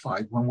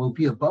nullified, when we'll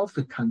be above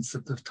the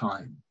concept of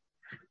time.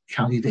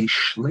 Kalidei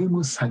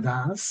shleimus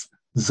hadas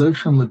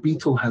zochen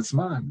lebitul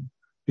hazman,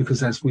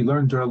 because as we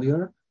learned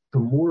earlier, the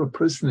more a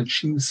person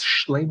achieves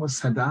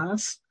shleimus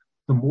hadas,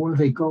 the more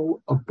they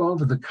go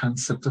above the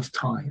concept of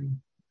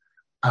time.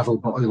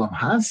 Aval ba'olam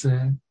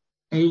hazeh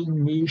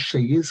ein mi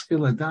sheyizke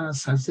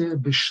ladas hazeh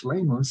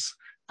b'shleimus.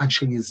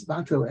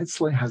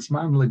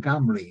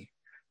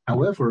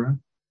 However,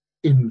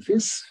 in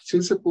this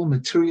physical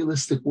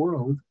materialistic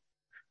world,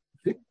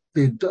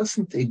 there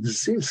doesn't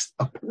exist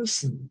a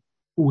person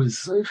who is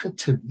zeichet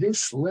to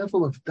this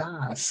level of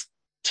das,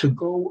 to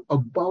go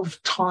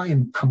above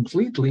time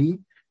completely,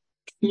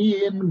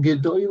 other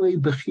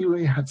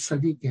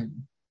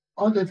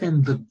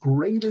than the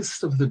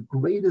greatest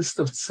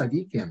of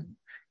tzaddikim.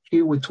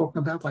 Here we're talking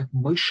about like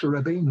Moshe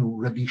Rabbeinu,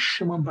 Rabbi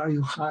Shimon Bar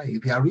Yochai,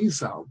 the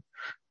Arizal,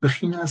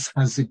 Bechinas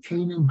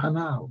Hazikenim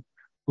Hanal,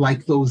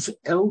 like those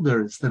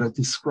elders that are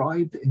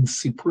described in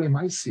Sipurei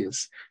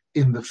Maisius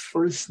in the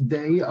first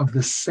day of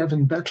the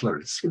 7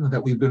 Betlers,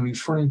 that we've been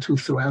referring to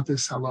throughout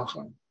this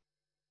halacha.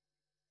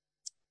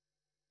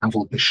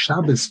 Avol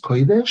b'Shabbos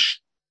Kodesh,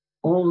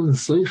 all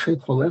Zoichet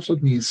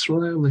Kolechot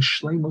MiYisrael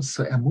L'Shleimus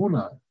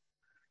Ha'emunah.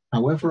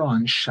 However,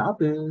 on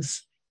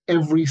Shabbos,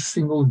 every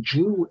single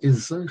Jew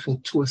is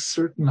Zoichet to a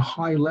certain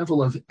high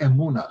level of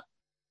emunah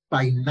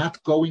by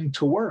not going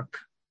to work.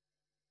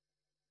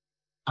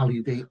 as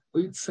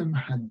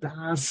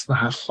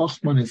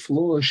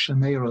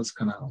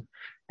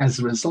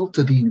a result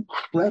of the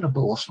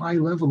incredible high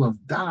level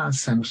of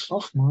das and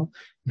chokhmah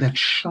that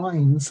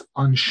shines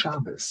on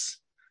Shabbos.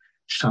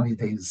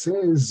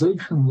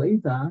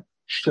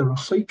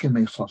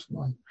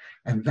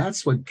 And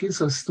that's what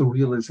gives us the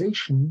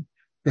realization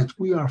that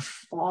we are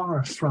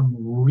far from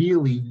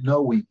really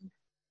knowing.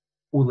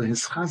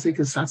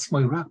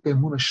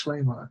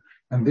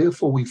 And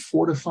therefore we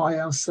fortify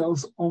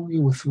ourselves only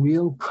with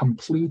real,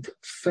 complete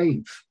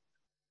faith.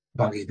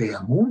 And through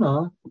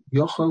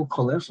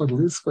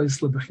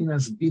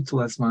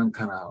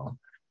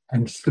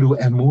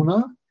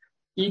Emunah,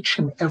 each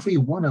and every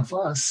one of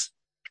us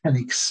can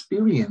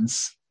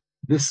experience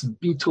this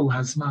bitul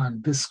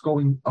hazman, this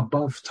going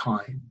above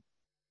time.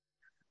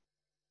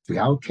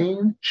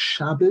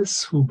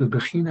 Shabbos hu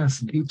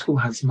bebechinas bitul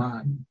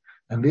hazman,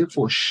 and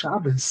therefore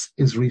Shabbos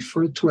is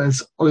referred to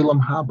as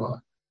olam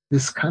haba,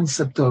 this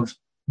concept of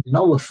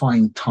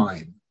nullifying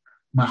time.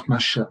 Because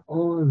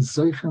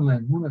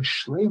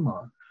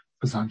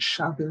on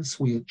Shabbos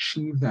we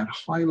achieve that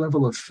high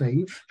level of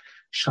faith,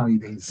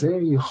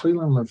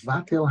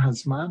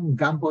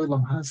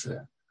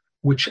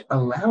 which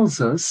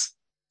allows us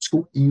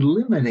to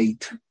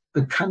eliminate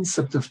the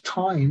concept of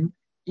time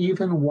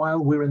even while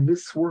we're in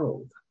this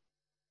world.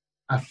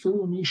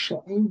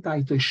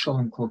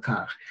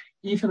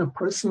 Even a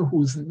person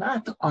who's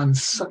not on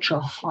such a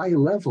high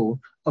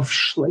level of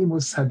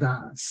shleimus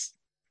hadas.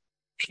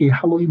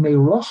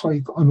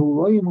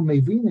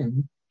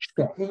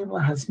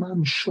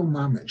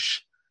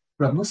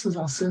 Rav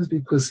Nosson says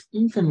because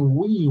even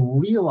we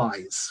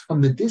realize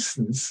from the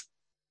distance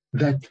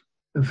that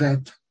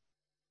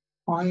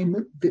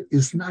time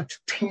is not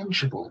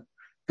tangible,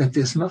 that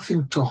there's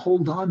nothing to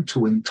hold on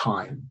to in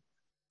time.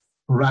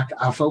 Rak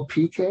afal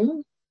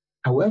pike.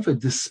 However,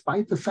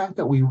 despite the fact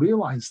that we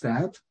realize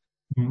that,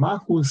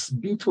 mahus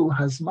bitul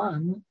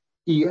hazman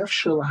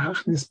efshel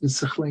hachnis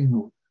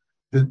b'sichlenu.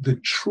 The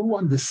true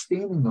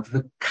understanding of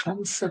the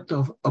concept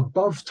of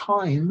above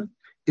time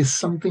is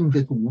something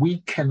that we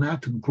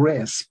cannot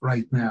grasp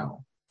right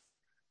now.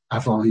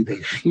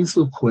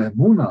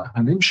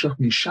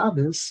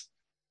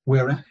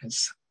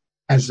 Whereas,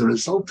 as a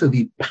result of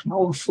the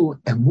powerful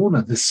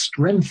emunah, the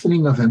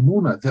strengthening of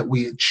emunah that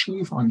we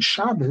achieve on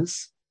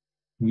Shabbos,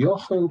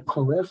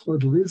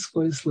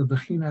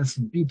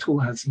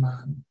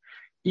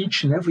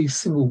 each and every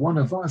single one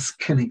of us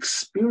can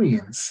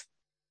experience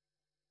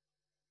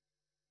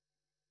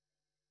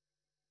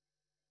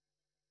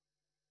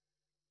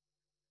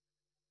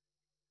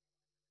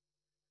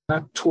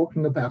not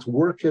talking about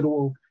work at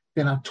all.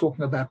 They're not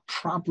talking about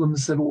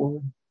problems at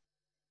all.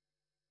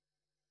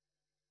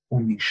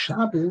 And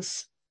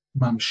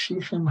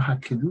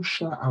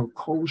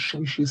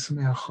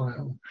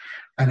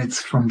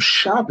it's from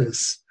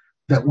Shabbos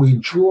that we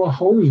draw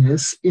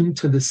holiness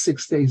into the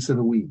 6 days of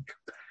the week.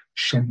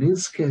 So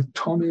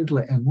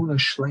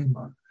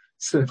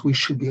that we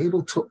should be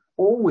able to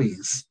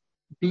always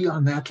be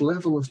on that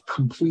level of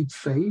complete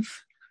faith,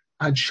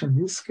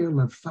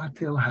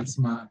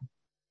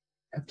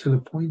 to the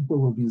point where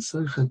we'll be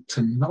zeichet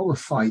to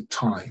nullify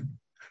time.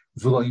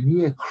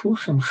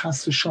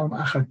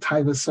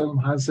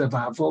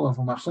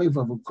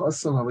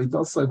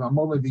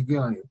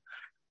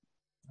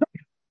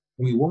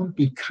 We won't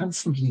be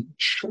constantly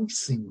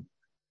chasing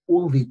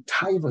all the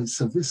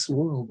taivas of this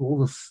world, all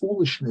the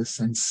foolishness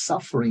and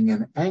suffering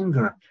and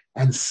anger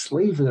and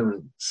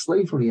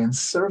slavery and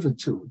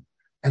servitude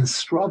and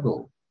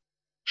struggle.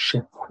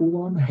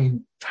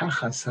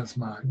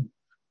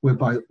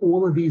 Whereby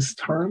all of these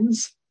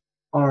terms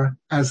are,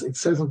 as it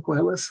says in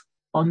Koheles,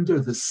 under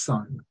the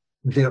sun.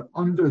 They're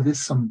under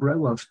this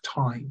umbrella of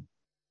time.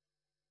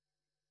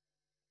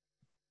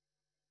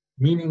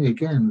 Meaning,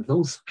 again,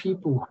 those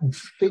people who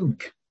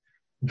think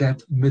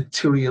that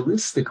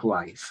materialistic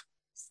life,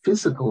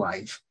 physical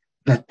life,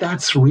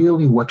 that's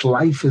really what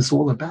life is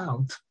all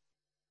about,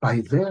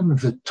 by them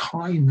the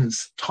time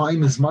is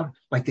money.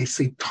 Like they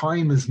say,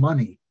 time is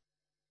money.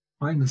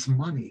 Time is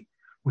money,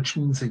 which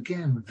means,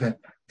 again, that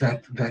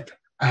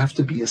I have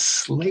to be a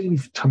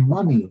slave to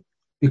money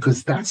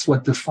because that's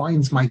what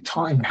defines my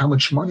time, how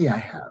much money I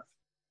have.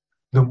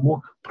 The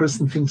more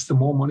person thinks the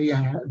more money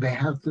they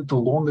have, the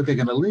longer they're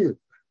going to live.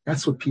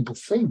 That's what people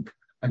think.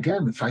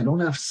 Again, if I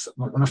don't have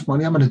enough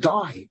money, I'm going to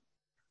die.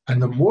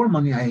 And the more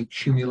money I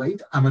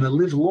accumulate, I'm going to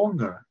live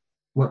longer.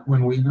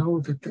 When we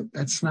know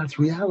that's not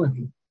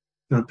reality.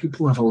 There are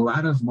people who have a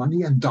lot of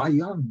money and die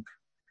young.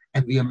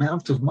 And the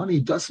amount of money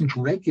doesn't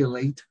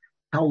regulate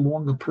how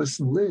long a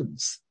person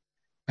lives.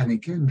 And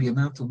again, the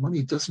amount of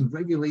money doesn't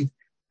regulate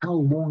how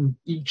long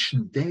each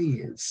day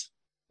is.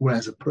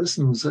 Whereas a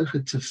person who's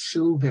able to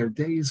fill their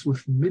days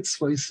with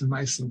mitzvahs and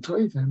ma'asim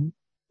tovim,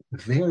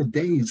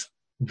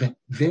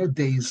 their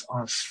days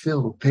are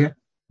filled.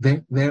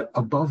 They're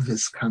above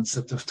this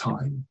concept of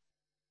time.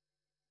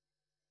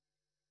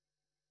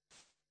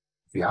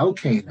 The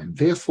alkane, and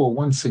therefore,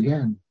 once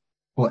again,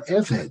 for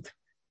Eved,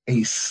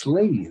 a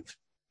slave,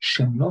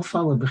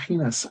 shenofal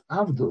b'chinas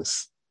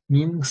avdus,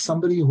 meaning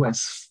somebody who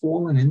has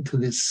fallen into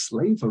this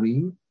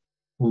slavery,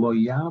 lo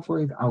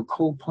yavod al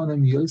kol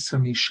panim yoser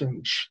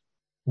mishesh.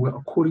 Well,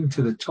 according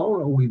to the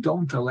Torah, we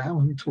don't allow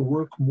him to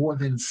work more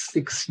than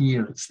 6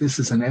 years. This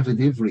is an Eved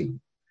Ivri,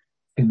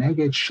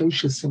 Keneged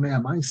Sheshes Yimei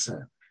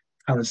HaMaaseh,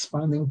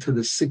 corresponding to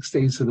the 6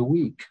 days of the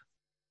week.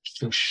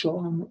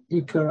 Sheshom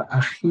Iker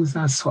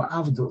Achizas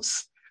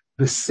HaAvdos.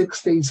 The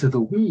 6 days of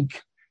the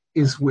week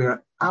is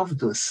where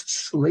Avdus,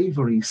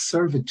 slavery,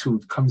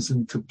 servitude, comes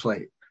into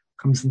play,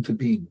 comes into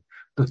being.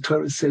 The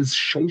Torah says,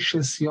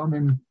 Sheshes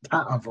Yomim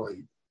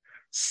Ta'avoid.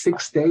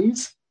 6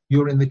 days,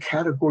 you're in the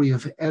category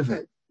of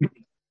Eved.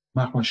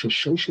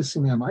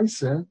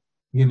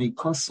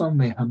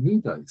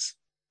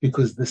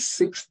 Because the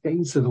 6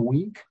 days of the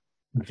week,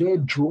 they're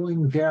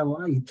drawing their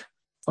light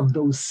from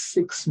those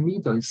 6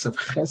 midos of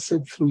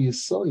Chesed through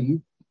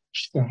Yesod,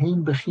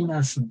 Shehem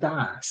Bechinas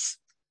Das,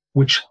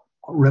 which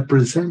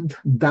represent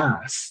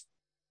Das.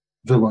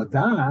 V'lo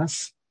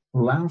Das,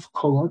 Lav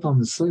Kol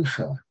Adam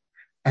Zoche.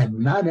 And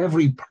not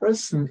every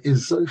person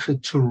is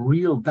Zoche to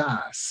real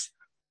Das.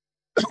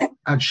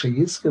 Ad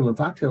Sheyizke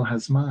Levatel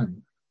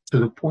Hazman. To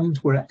the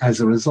point where,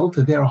 as a result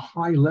of their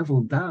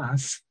high-level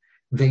das,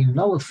 they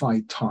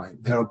nullify time.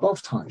 They're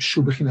above time.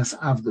 Shu bechinas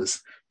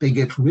avdus. They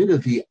get rid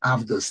of the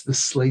avdus, the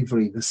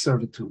slavery, the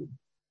servitude.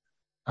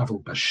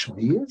 Avol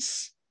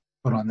b'shviyas.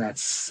 But on that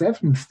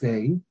 7th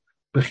day,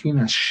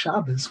 bechinas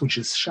Shabbos, which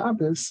is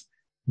Shabbos,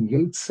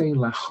 yetzei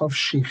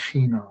lachavshi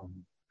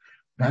chinam.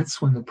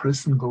 That's when the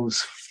person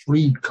goes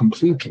freed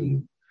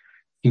completely.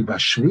 Ki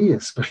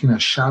b'shviyas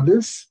bechinas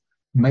Shabbos,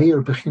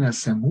 meir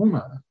bechinas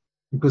emuna.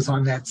 Because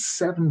on that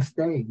 7th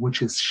day,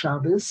 which is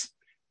Shabbos,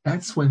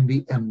 that's when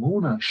the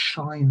Emunah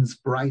shines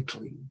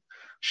brightly.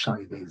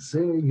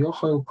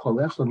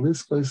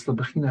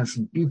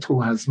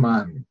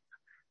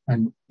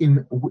 And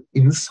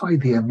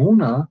inside the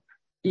Emunah,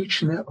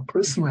 each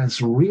person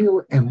has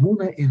real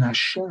Emunah in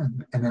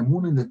Hashem, and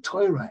Emunah in the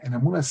Torah, and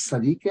Emunah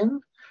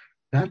Sadiqin.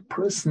 That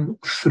person,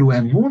 through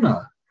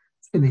Emunah,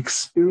 can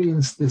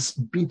experience this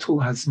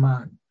Bitul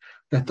Hazman,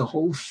 that the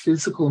whole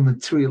physical,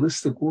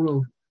 materialistic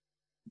world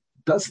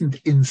doesn't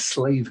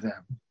enslave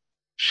them.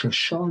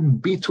 Sheshon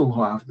bitul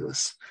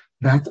ha'avdus.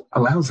 That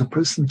allows a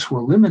person to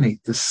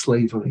eliminate this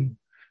slavery.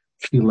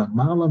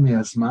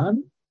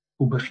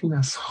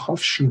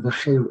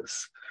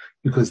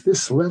 Because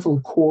this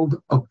level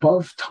called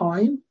above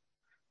time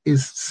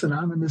is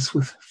synonymous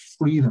with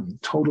freedom,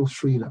 total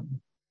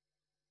freedom.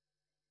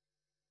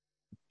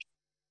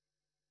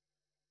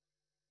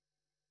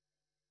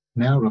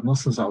 Now Rav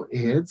Nosson Zal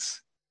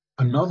adds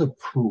another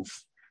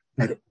proof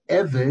that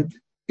Eved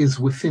is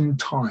within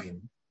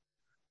time.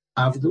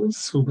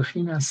 Avdus hu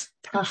bechinas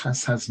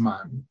tachas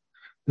hazman.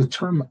 The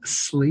term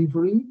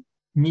slavery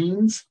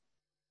means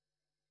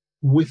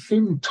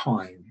within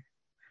time.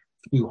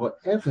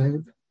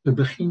 Eved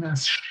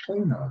bechinas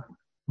shena.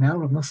 Now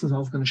Rav Nosson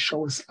Zal is going to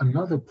show us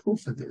another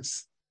proof of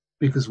this,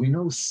 because we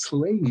know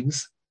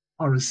slaves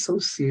are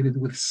associated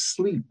with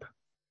sleep.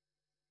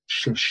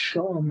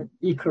 Sheshom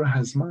ikar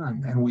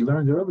hazman. And we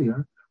learned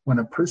earlier, when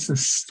a person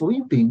is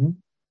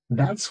sleeping,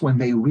 that's when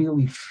they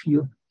really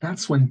feel,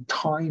 that's when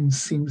time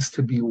seems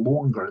to be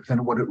longer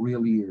than what it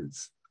really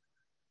is.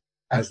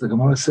 As the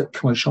Gemara says,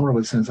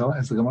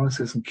 as the Gemara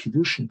says in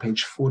Kiddushin,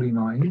 page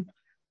 49,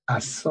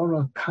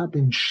 Asara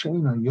kabin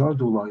shena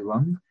yardu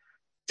loilam,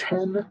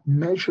 10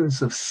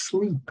 measures of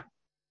sleep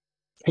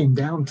came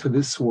down to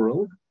this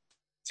world.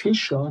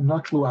 Tisha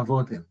natlu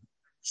avodim.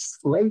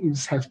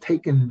 Slaves have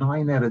taken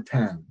 9 out of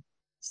 10.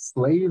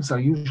 Slaves are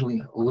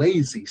usually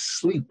lazy,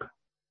 sleep.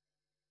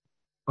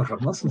 But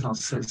Rav Nosson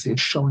says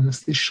it's showing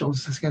us, this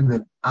shows us again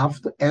that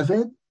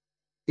Eved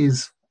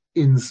is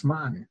in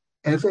Zman.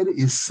 Eved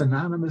is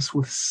synonymous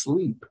with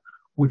sleep,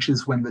 which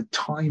is when the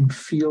time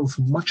feels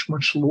much,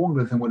 much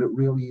longer than what it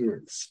really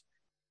is.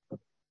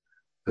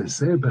 And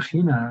this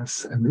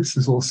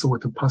is also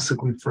what the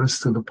pasuk refers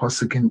to, the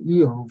pasuk in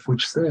Eov,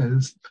 which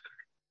says,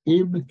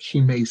 "Im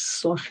kimei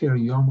socher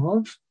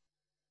yomov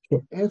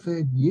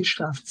ke'eved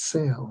yishav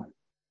tzel."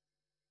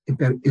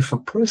 That if a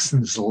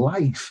person's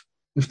life,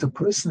 if the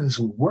person is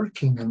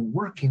working and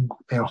working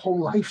their whole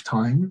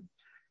lifetime,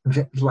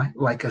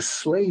 like a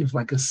slave,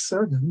 like a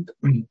servant,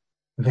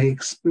 they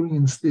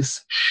experience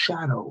this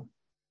shadow.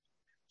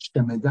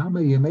 The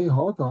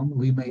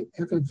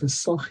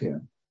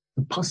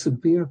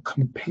pasuk there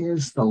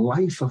compares the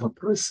life of a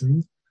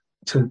person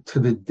to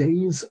the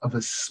days of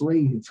a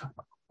slave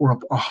or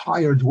a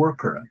hired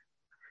worker.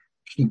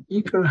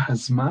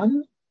 Because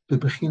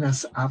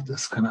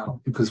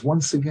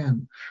once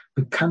again,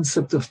 the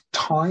concept of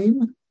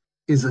time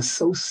is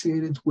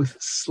associated with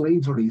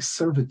slavery,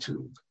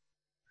 servitude,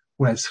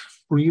 whereas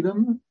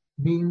freedom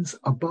means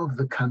above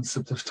the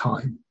concept of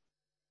time.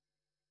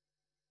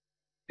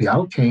 The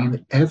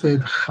Alkain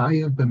Eved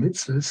Chayav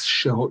b'mitzvahs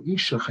sheho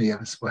isha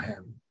chayaves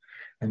b'hem.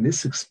 And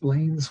this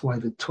explains why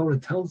the Torah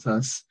tells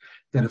us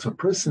that if a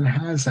person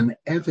has an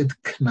Eved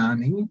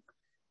Knani,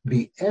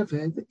 the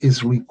Eved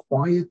is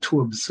required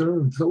to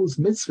observe those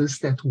mitzvahs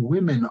that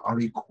women are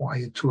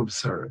required to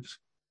observe.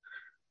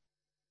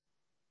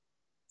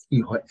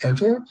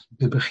 Eved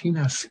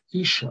bebechinas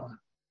isha,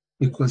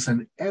 because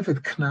an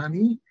Eved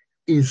Knani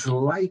is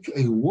like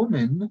a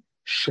woman,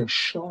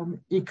 sheshom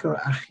ikar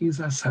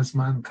achizas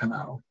hazman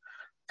kanal.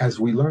 As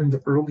we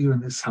learned earlier in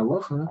this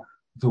halacha,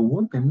 the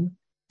woman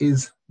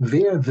is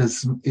there.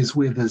 This is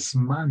where the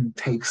zman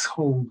takes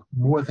hold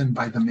more than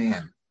by the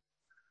man.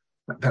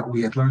 That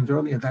we had learned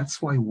earlier.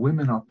 That's why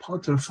women are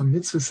potter from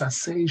mitzvahs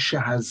asay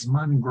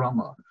shehazman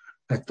grama.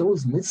 That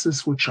those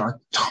mitzvahs which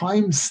are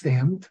time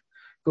stamped,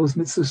 those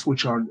mitzvahs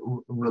which are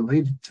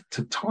related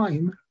to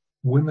time,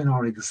 women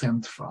are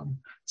exempt from,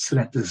 so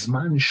that the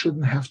zman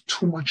shouldn't have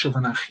too much of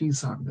an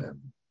achiz on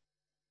them.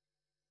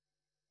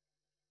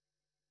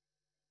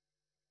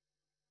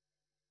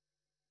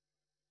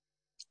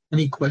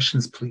 Any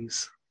questions,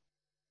 please?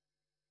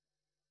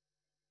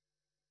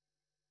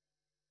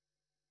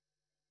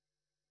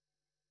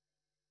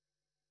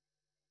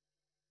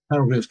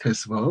 Paragraph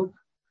Tesvav.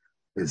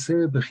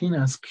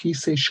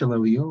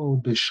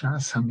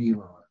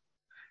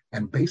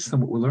 And based on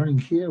what we're learning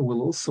here,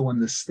 we'll also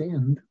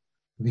understand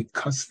the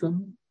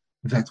custom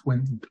that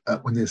when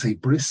there's a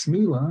bris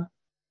Mila,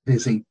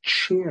 there's a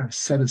chair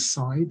set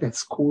aside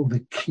that's called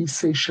the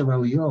kisei shel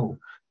Elio,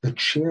 the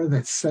chair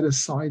that's set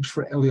aside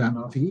for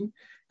Elianavi,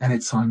 and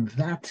it's on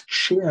that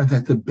chair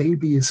that the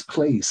baby is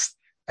placed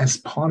as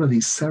part of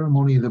the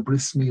ceremony of the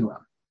bris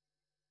Mila.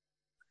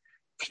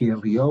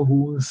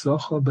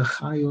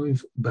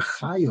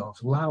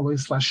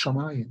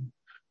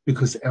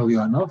 Because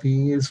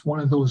Elianavi is one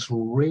of those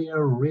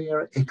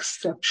rare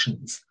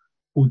exceptions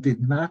who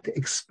did not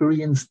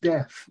experience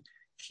death.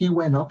 He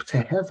went up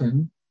to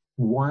heaven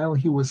while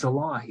he was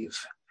alive.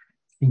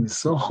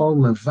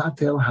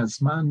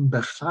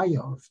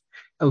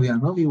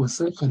 Elianavi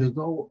was able to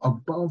go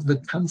above the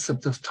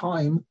concept of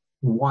time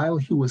while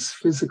he was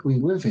physically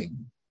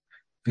living.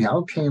 And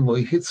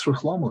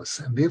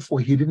therefore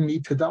he didn't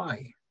need to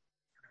die.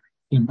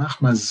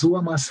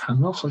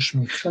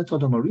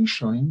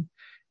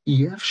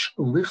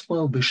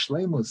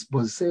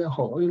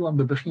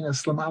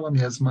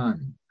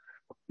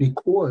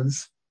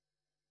 Because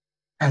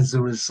as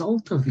a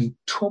result of the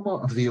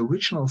tumah of the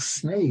original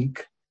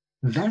snake,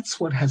 that's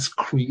what has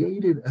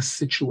created a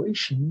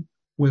situation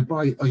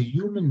whereby a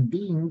human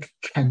being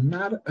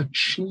cannot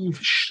achieve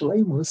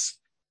shleimus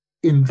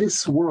in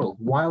this world.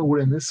 While we're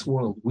in this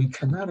world, we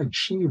cannot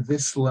achieve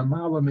this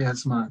lamala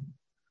me'azman.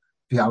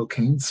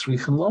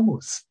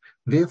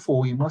 Therefore,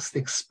 we must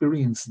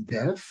experience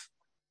death.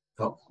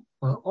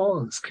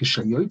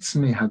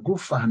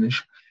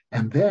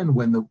 And then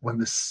when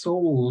the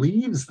soul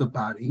leaves the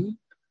body,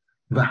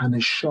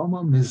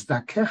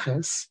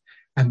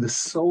 and the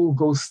soul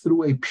goes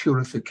through a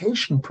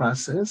purification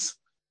process,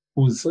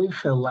 that's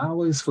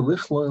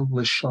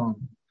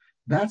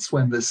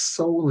when the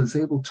soul is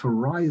able to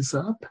rise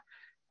up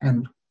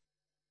and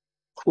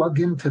plug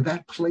into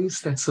that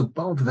place that's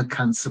above the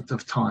concept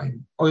of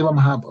time. Olam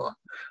haba,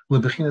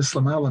 lebechinas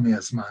lamala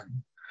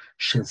me'azman,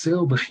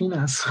 shezeu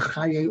bechinas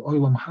chaye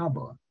olam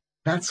haba.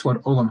 That's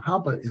what olam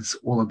haba is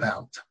all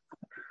about.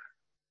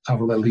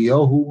 Aval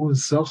Eliyahu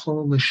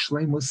zochel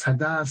l'shleimus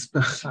hadas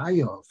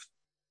b'chayav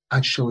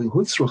ad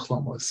shelihutzru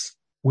chlomos.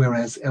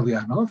 Whereas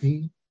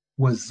Elianavi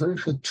was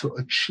zeichet to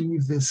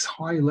achieve this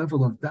high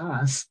level of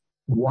das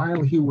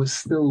while he was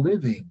still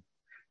living.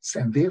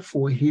 And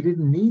therefore he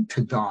didn't need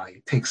to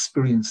die to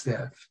experience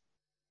death.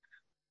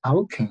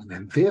 Alkain,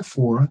 and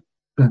therefore,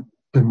 the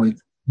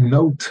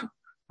note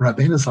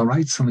Rabbeinu Zal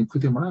writes on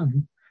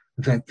Likutey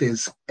that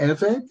there's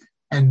Eved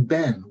and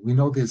Ben. We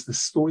know there's the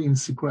story in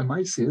Sikurei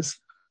Maisis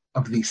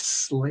of the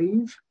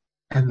slave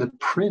and the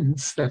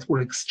prince that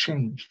were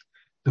exchanged.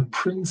 The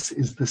prince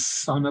is the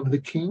son of the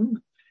king,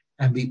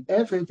 and the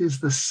Eved is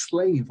the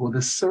slave or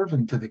the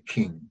servant to the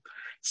king.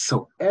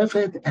 So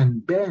Eved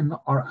and Ben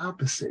are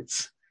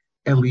opposites.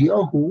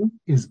 Eliyahu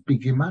is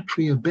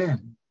Bigimatria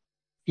Ben.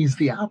 He's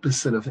the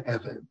opposite of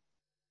Eved.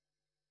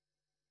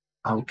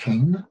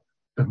 Alkain,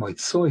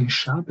 b'moitzoi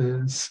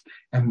Shabbos,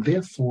 and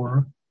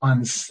therefore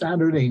on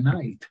Saturday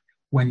night,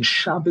 when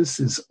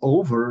Shabbos is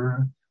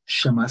over,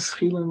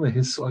 Shemaschilen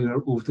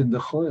lehisoyer uvdin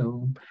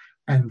dechoel,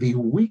 and the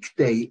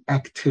weekday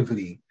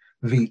activity,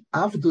 the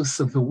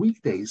avdus of the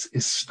weekdays,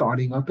 is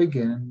starting up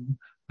again.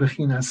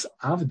 Bechinas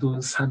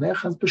avdus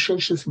hanechas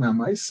b'sheshes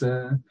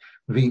me'amaisa,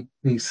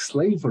 the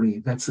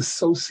slavery that's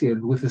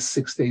associated with the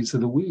 6 days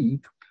of the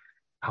week.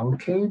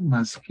 Halkein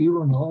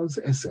mazkiron oz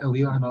es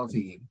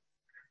Elianavi.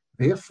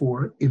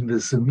 Therefore, in the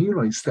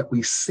Zemiros that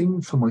we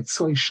sing for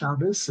Motzoi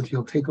Shabbos, if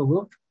you'll take a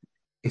look,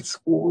 it's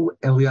all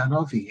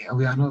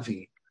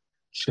Elianavi.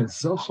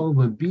 Shezochol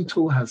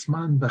v'bitul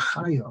hazman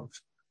b'chayav,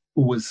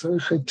 who was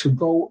zeichet to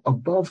go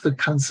above the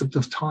concept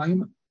of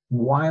time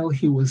while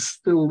he was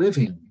still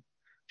living.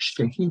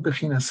 Shehi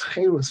b'chinas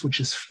cherus, which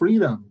is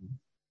freedom.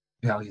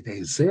 This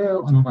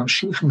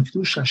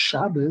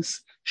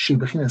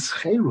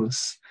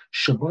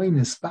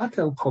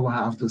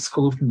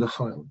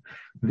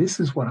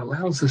is what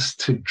allows us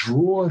to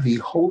draw the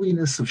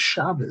holiness of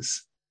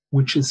Shabbos,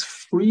 which is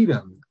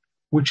freedom,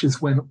 which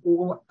is when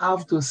all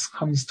avdus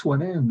comes to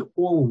an end,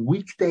 all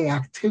weekday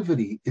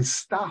activity is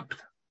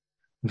stopped.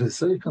 We're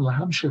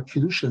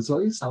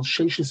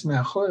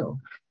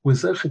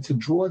zeichet to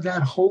draw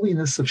that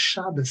holiness of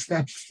Shabbos,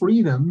 that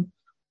freedom,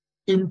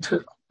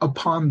 into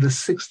upon the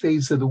 6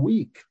 days of the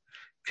week,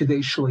 so that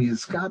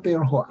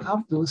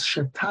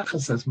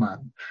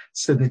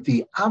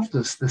the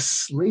avdus, the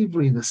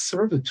slavery, the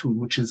servitude,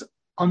 which is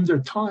under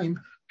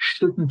time,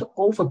 shouldn't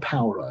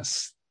overpower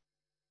us,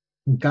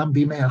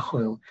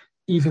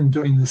 even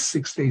during the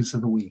 6 days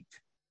of the week.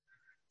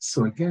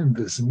 So again,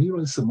 the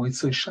Zmiros of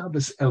Motzei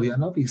Shabbos,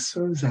 Elianovi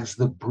serves as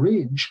the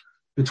bridge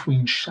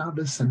between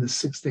Shabbos and the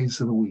 6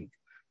 days of the week.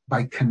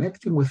 By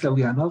connecting with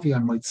Elianovi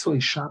on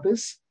Motzei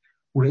Shabbos,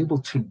 we're able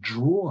to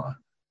draw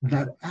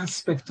that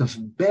aspect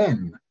of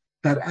Ben,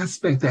 that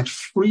aspect, that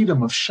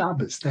freedom of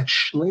Shabbos, that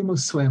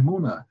Shleimus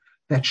Emunah,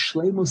 that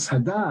Shleimus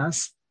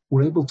Hadas,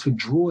 we're able to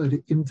draw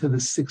it into the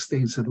 6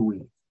 days of the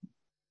week.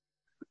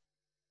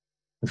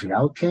 This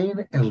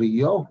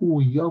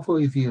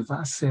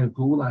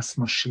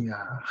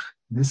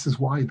is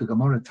why the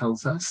Gemara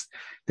tells us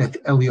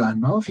that Eliyahu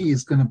Hanavi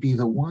is going to be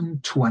the one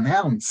to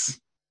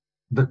announce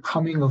the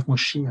coming of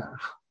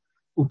Moshiach.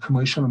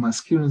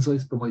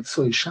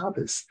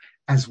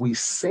 As we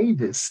say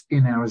this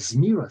in our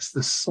Zmiras,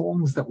 the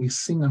songs that we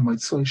sing on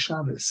Motzei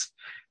Shabbos,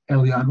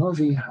 Eliyahu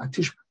Hanavi,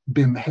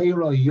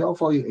 Bimheira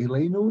Yovoy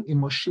Elenu in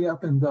Moshiach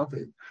ben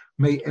David.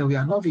 May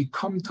Eliyahu Hanavi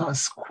come to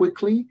us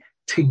quickly,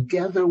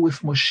 together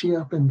with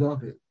Moshiach ben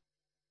David.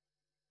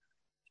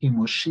 In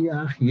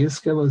Moshiach,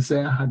 Yiskel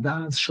Zeh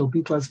Hadas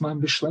Shobit Lazman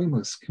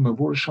B'Shleimus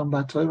Kimavur Sham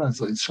B'Torah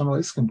Zois Shano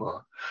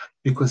Eskenba.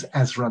 Because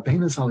as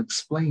Rabbeinu Zal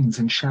explains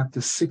in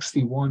chapter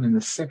 61 in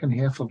the second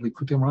half of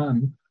Likutey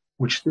Moharan,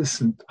 which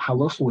this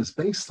halacha was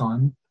based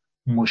on,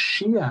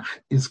 Moshiach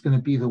is going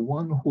to be the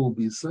one who will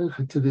be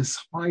zeichet to this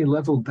high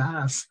level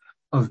das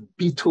of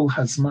Bitul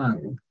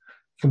Hazman.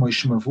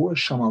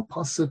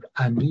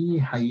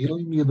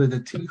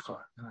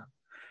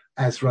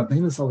 As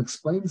Rabbeinu Zal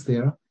explains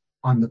there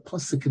on the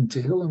pasuk in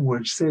Tehillim,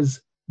 where it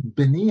says,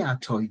 "Beni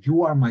ato,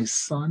 you are my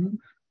son.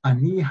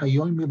 Ani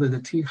hayom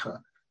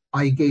miladaticha,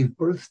 I gave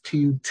birth to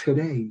you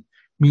today."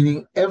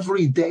 Meaning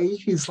every day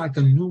he's like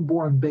a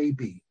newborn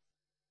baby,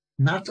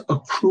 not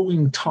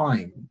accruing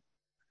time.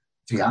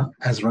 Yeah,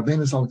 as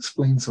Rabbeinu Zal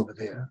explains over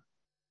there.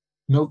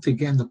 Note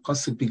again, the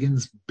pasuk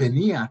begins,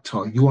 "Beni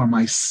ato, you are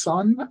my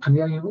son."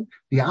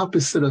 The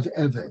opposite of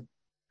Eved.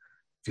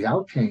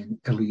 Therefore,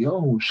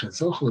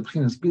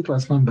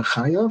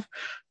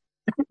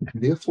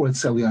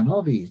 it's Eliyahu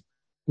Hanavi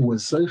who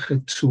was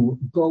zeichet to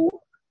go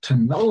to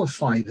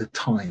nullify the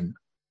time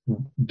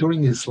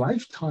during his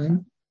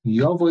lifetime.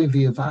 Yavoy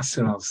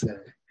v'yavaser al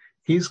zeh.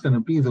 He's going to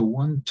be the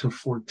one to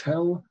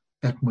foretell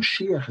that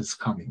Moshiach is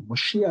coming.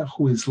 Moshiach,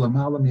 who is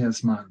lamala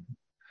mi'azman.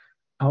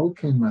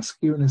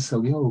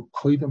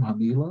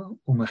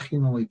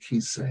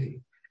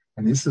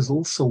 And this is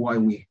also why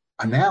we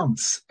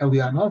announce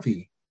Eliyahu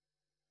Hanavi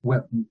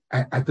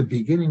at the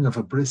beginning of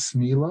a bris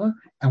Mila,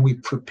 and we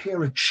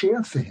prepare a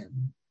chair for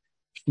him.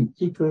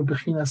 Because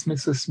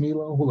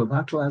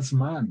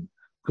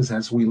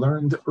as we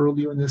learned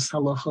earlier in this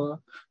halacha,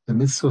 the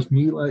mitzvah of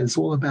Mila is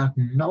all about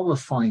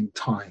nullifying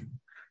time.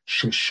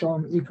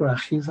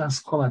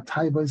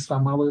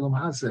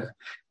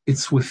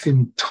 It's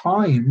within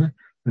time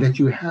that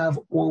you have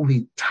all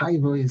the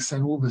taivos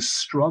and all the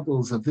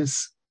struggles of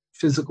this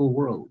physical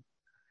world.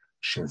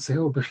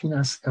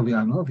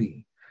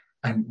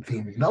 And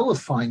the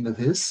nullifying of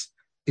this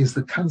is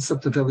the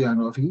concept of Eliyahu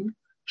Hanavi.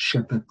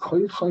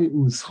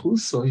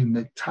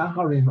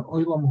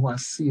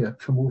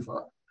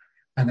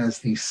 And as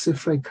the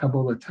Sifrei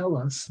Kabbalah tell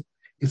us,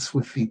 it's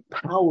with the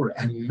power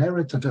and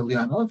merit of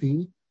Eliyahu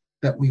Hanavi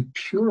that we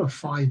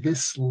purify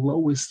this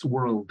lowest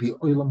world, the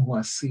Olam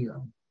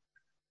Huasiyah.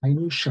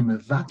 Ainu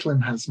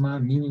shemevatlen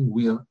hazman, meaning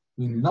we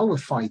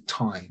nullify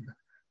time.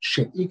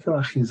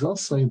 She'ikar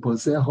achizasoi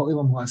bozeh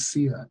ha'olam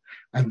huasiyah.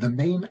 And the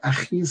main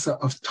achiza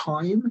of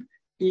time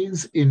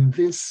is in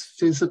this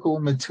physical,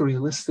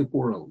 materialistic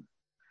world.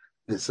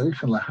 And we're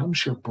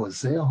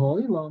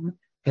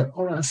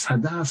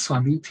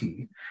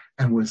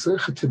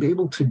zeichet to be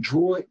able to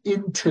draw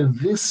into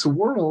this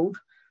world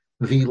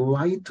the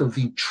light of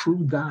the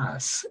true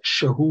das,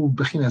 shehu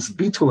b'chinas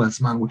bitul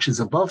hazman, which is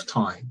above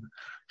time,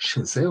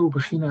 shezeu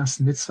b'chinas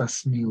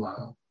mitzvahs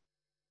Mila.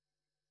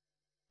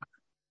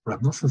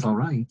 Rav Nosson Zal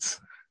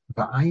writes,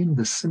 "V'ayin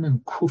the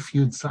Siman Kuf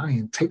Yud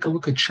Zayin." Take a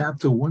look at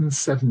chapter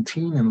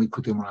 117 in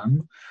Likutey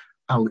Moharan.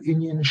 Al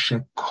inyan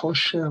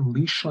shekosher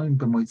lishoin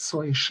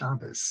b'motzoi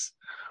Shabbos.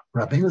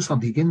 Rabbeinu Zal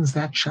begins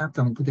that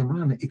chapter in Likutey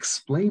Moharan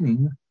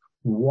explaining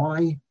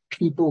why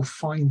people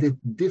find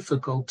it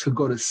difficult to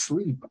go to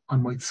sleep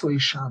on Motzoi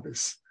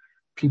Shabbos.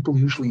 People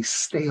usually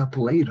stay up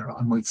later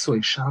on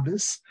Motzoi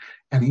Shabbos,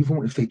 and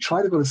even if they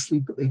try to go to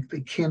sleep,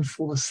 they can't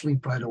fall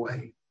asleep right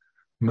away.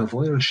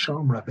 Mavoy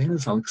Rashom, Rabbeinu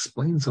Zal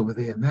explains over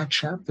there in that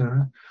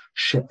chapter,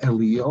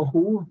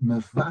 She'Eliyahu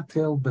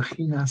mevatel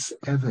b'chinas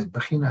eved,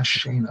 b'chinas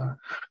shena,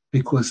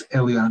 because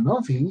Eliyahu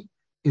Hanavi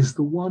is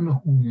the one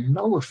who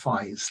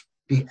nullifies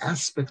the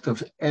aspect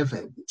of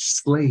eved,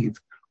 slave,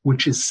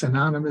 which is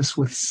synonymous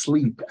with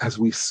sleep, as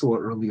we saw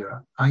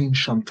earlier. Ayin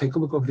Sham, take a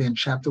look over there in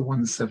chapter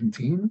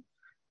 117.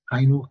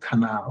 Hainu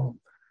Kanal.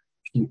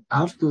 Ki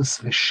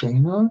avdus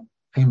v'shema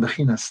heim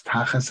bechinas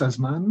tachas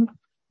hazman,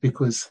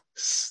 because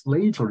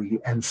slavery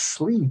and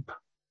sleep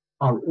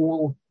are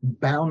all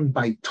bound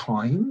by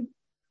time.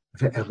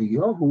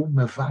 Ve'eliyahu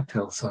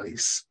mevatel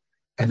zais,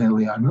 and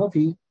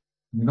Eliyahu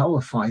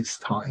nullifies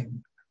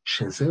time.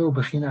 Shezeu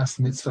bechinas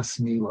mitzvahs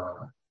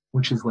Mila,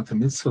 which is what the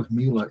mitzvah of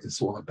Mila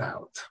is all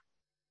about.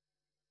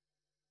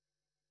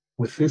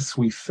 With this,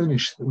 we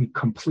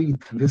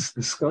complete this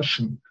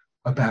discussion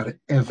about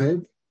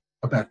Eved,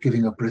 about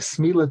giving a bris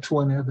milah to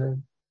an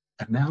Eved.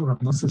 And now Rav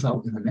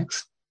Nosson in the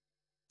next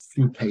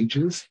few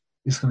pages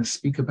is going to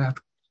speak about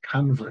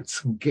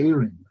converts,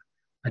 gerim,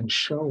 and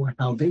show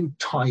how they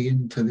tie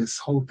into this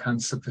whole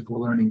concept that we're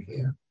learning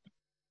here.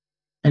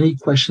 Any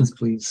questions,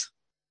 please?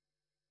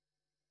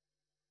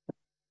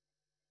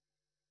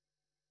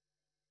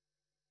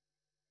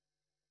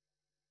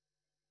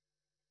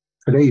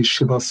 Today is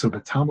Shiva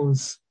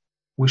Tammuz.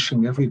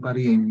 Wishing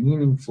everybody a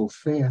meaningful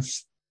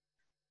fast.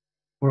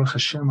 Baruch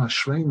Hashem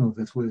Ashreinu,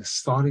 that we're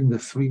starting the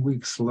 3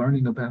 weeks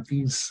learning about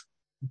these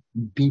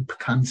deep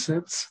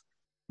concepts.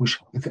 Which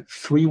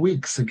 3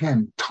 weeks,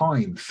 again,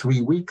 time,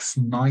 3 weeks,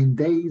 9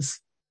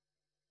 days.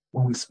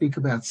 When we speak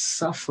about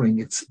suffering,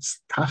 it's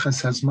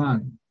tachas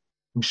hazman.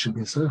 We should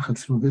be zochet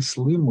through this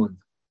limud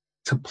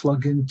to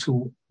plug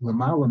into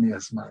lamala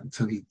mi'azman,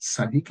 to the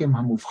tzadikim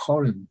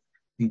hamuvchorim,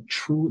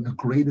 the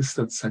greatest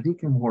of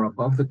tzadikim who are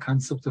above the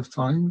concept of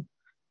time,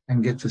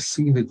 and get to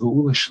see the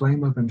geula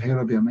shlema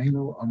b'mheira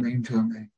b'yameinu, amen to amen.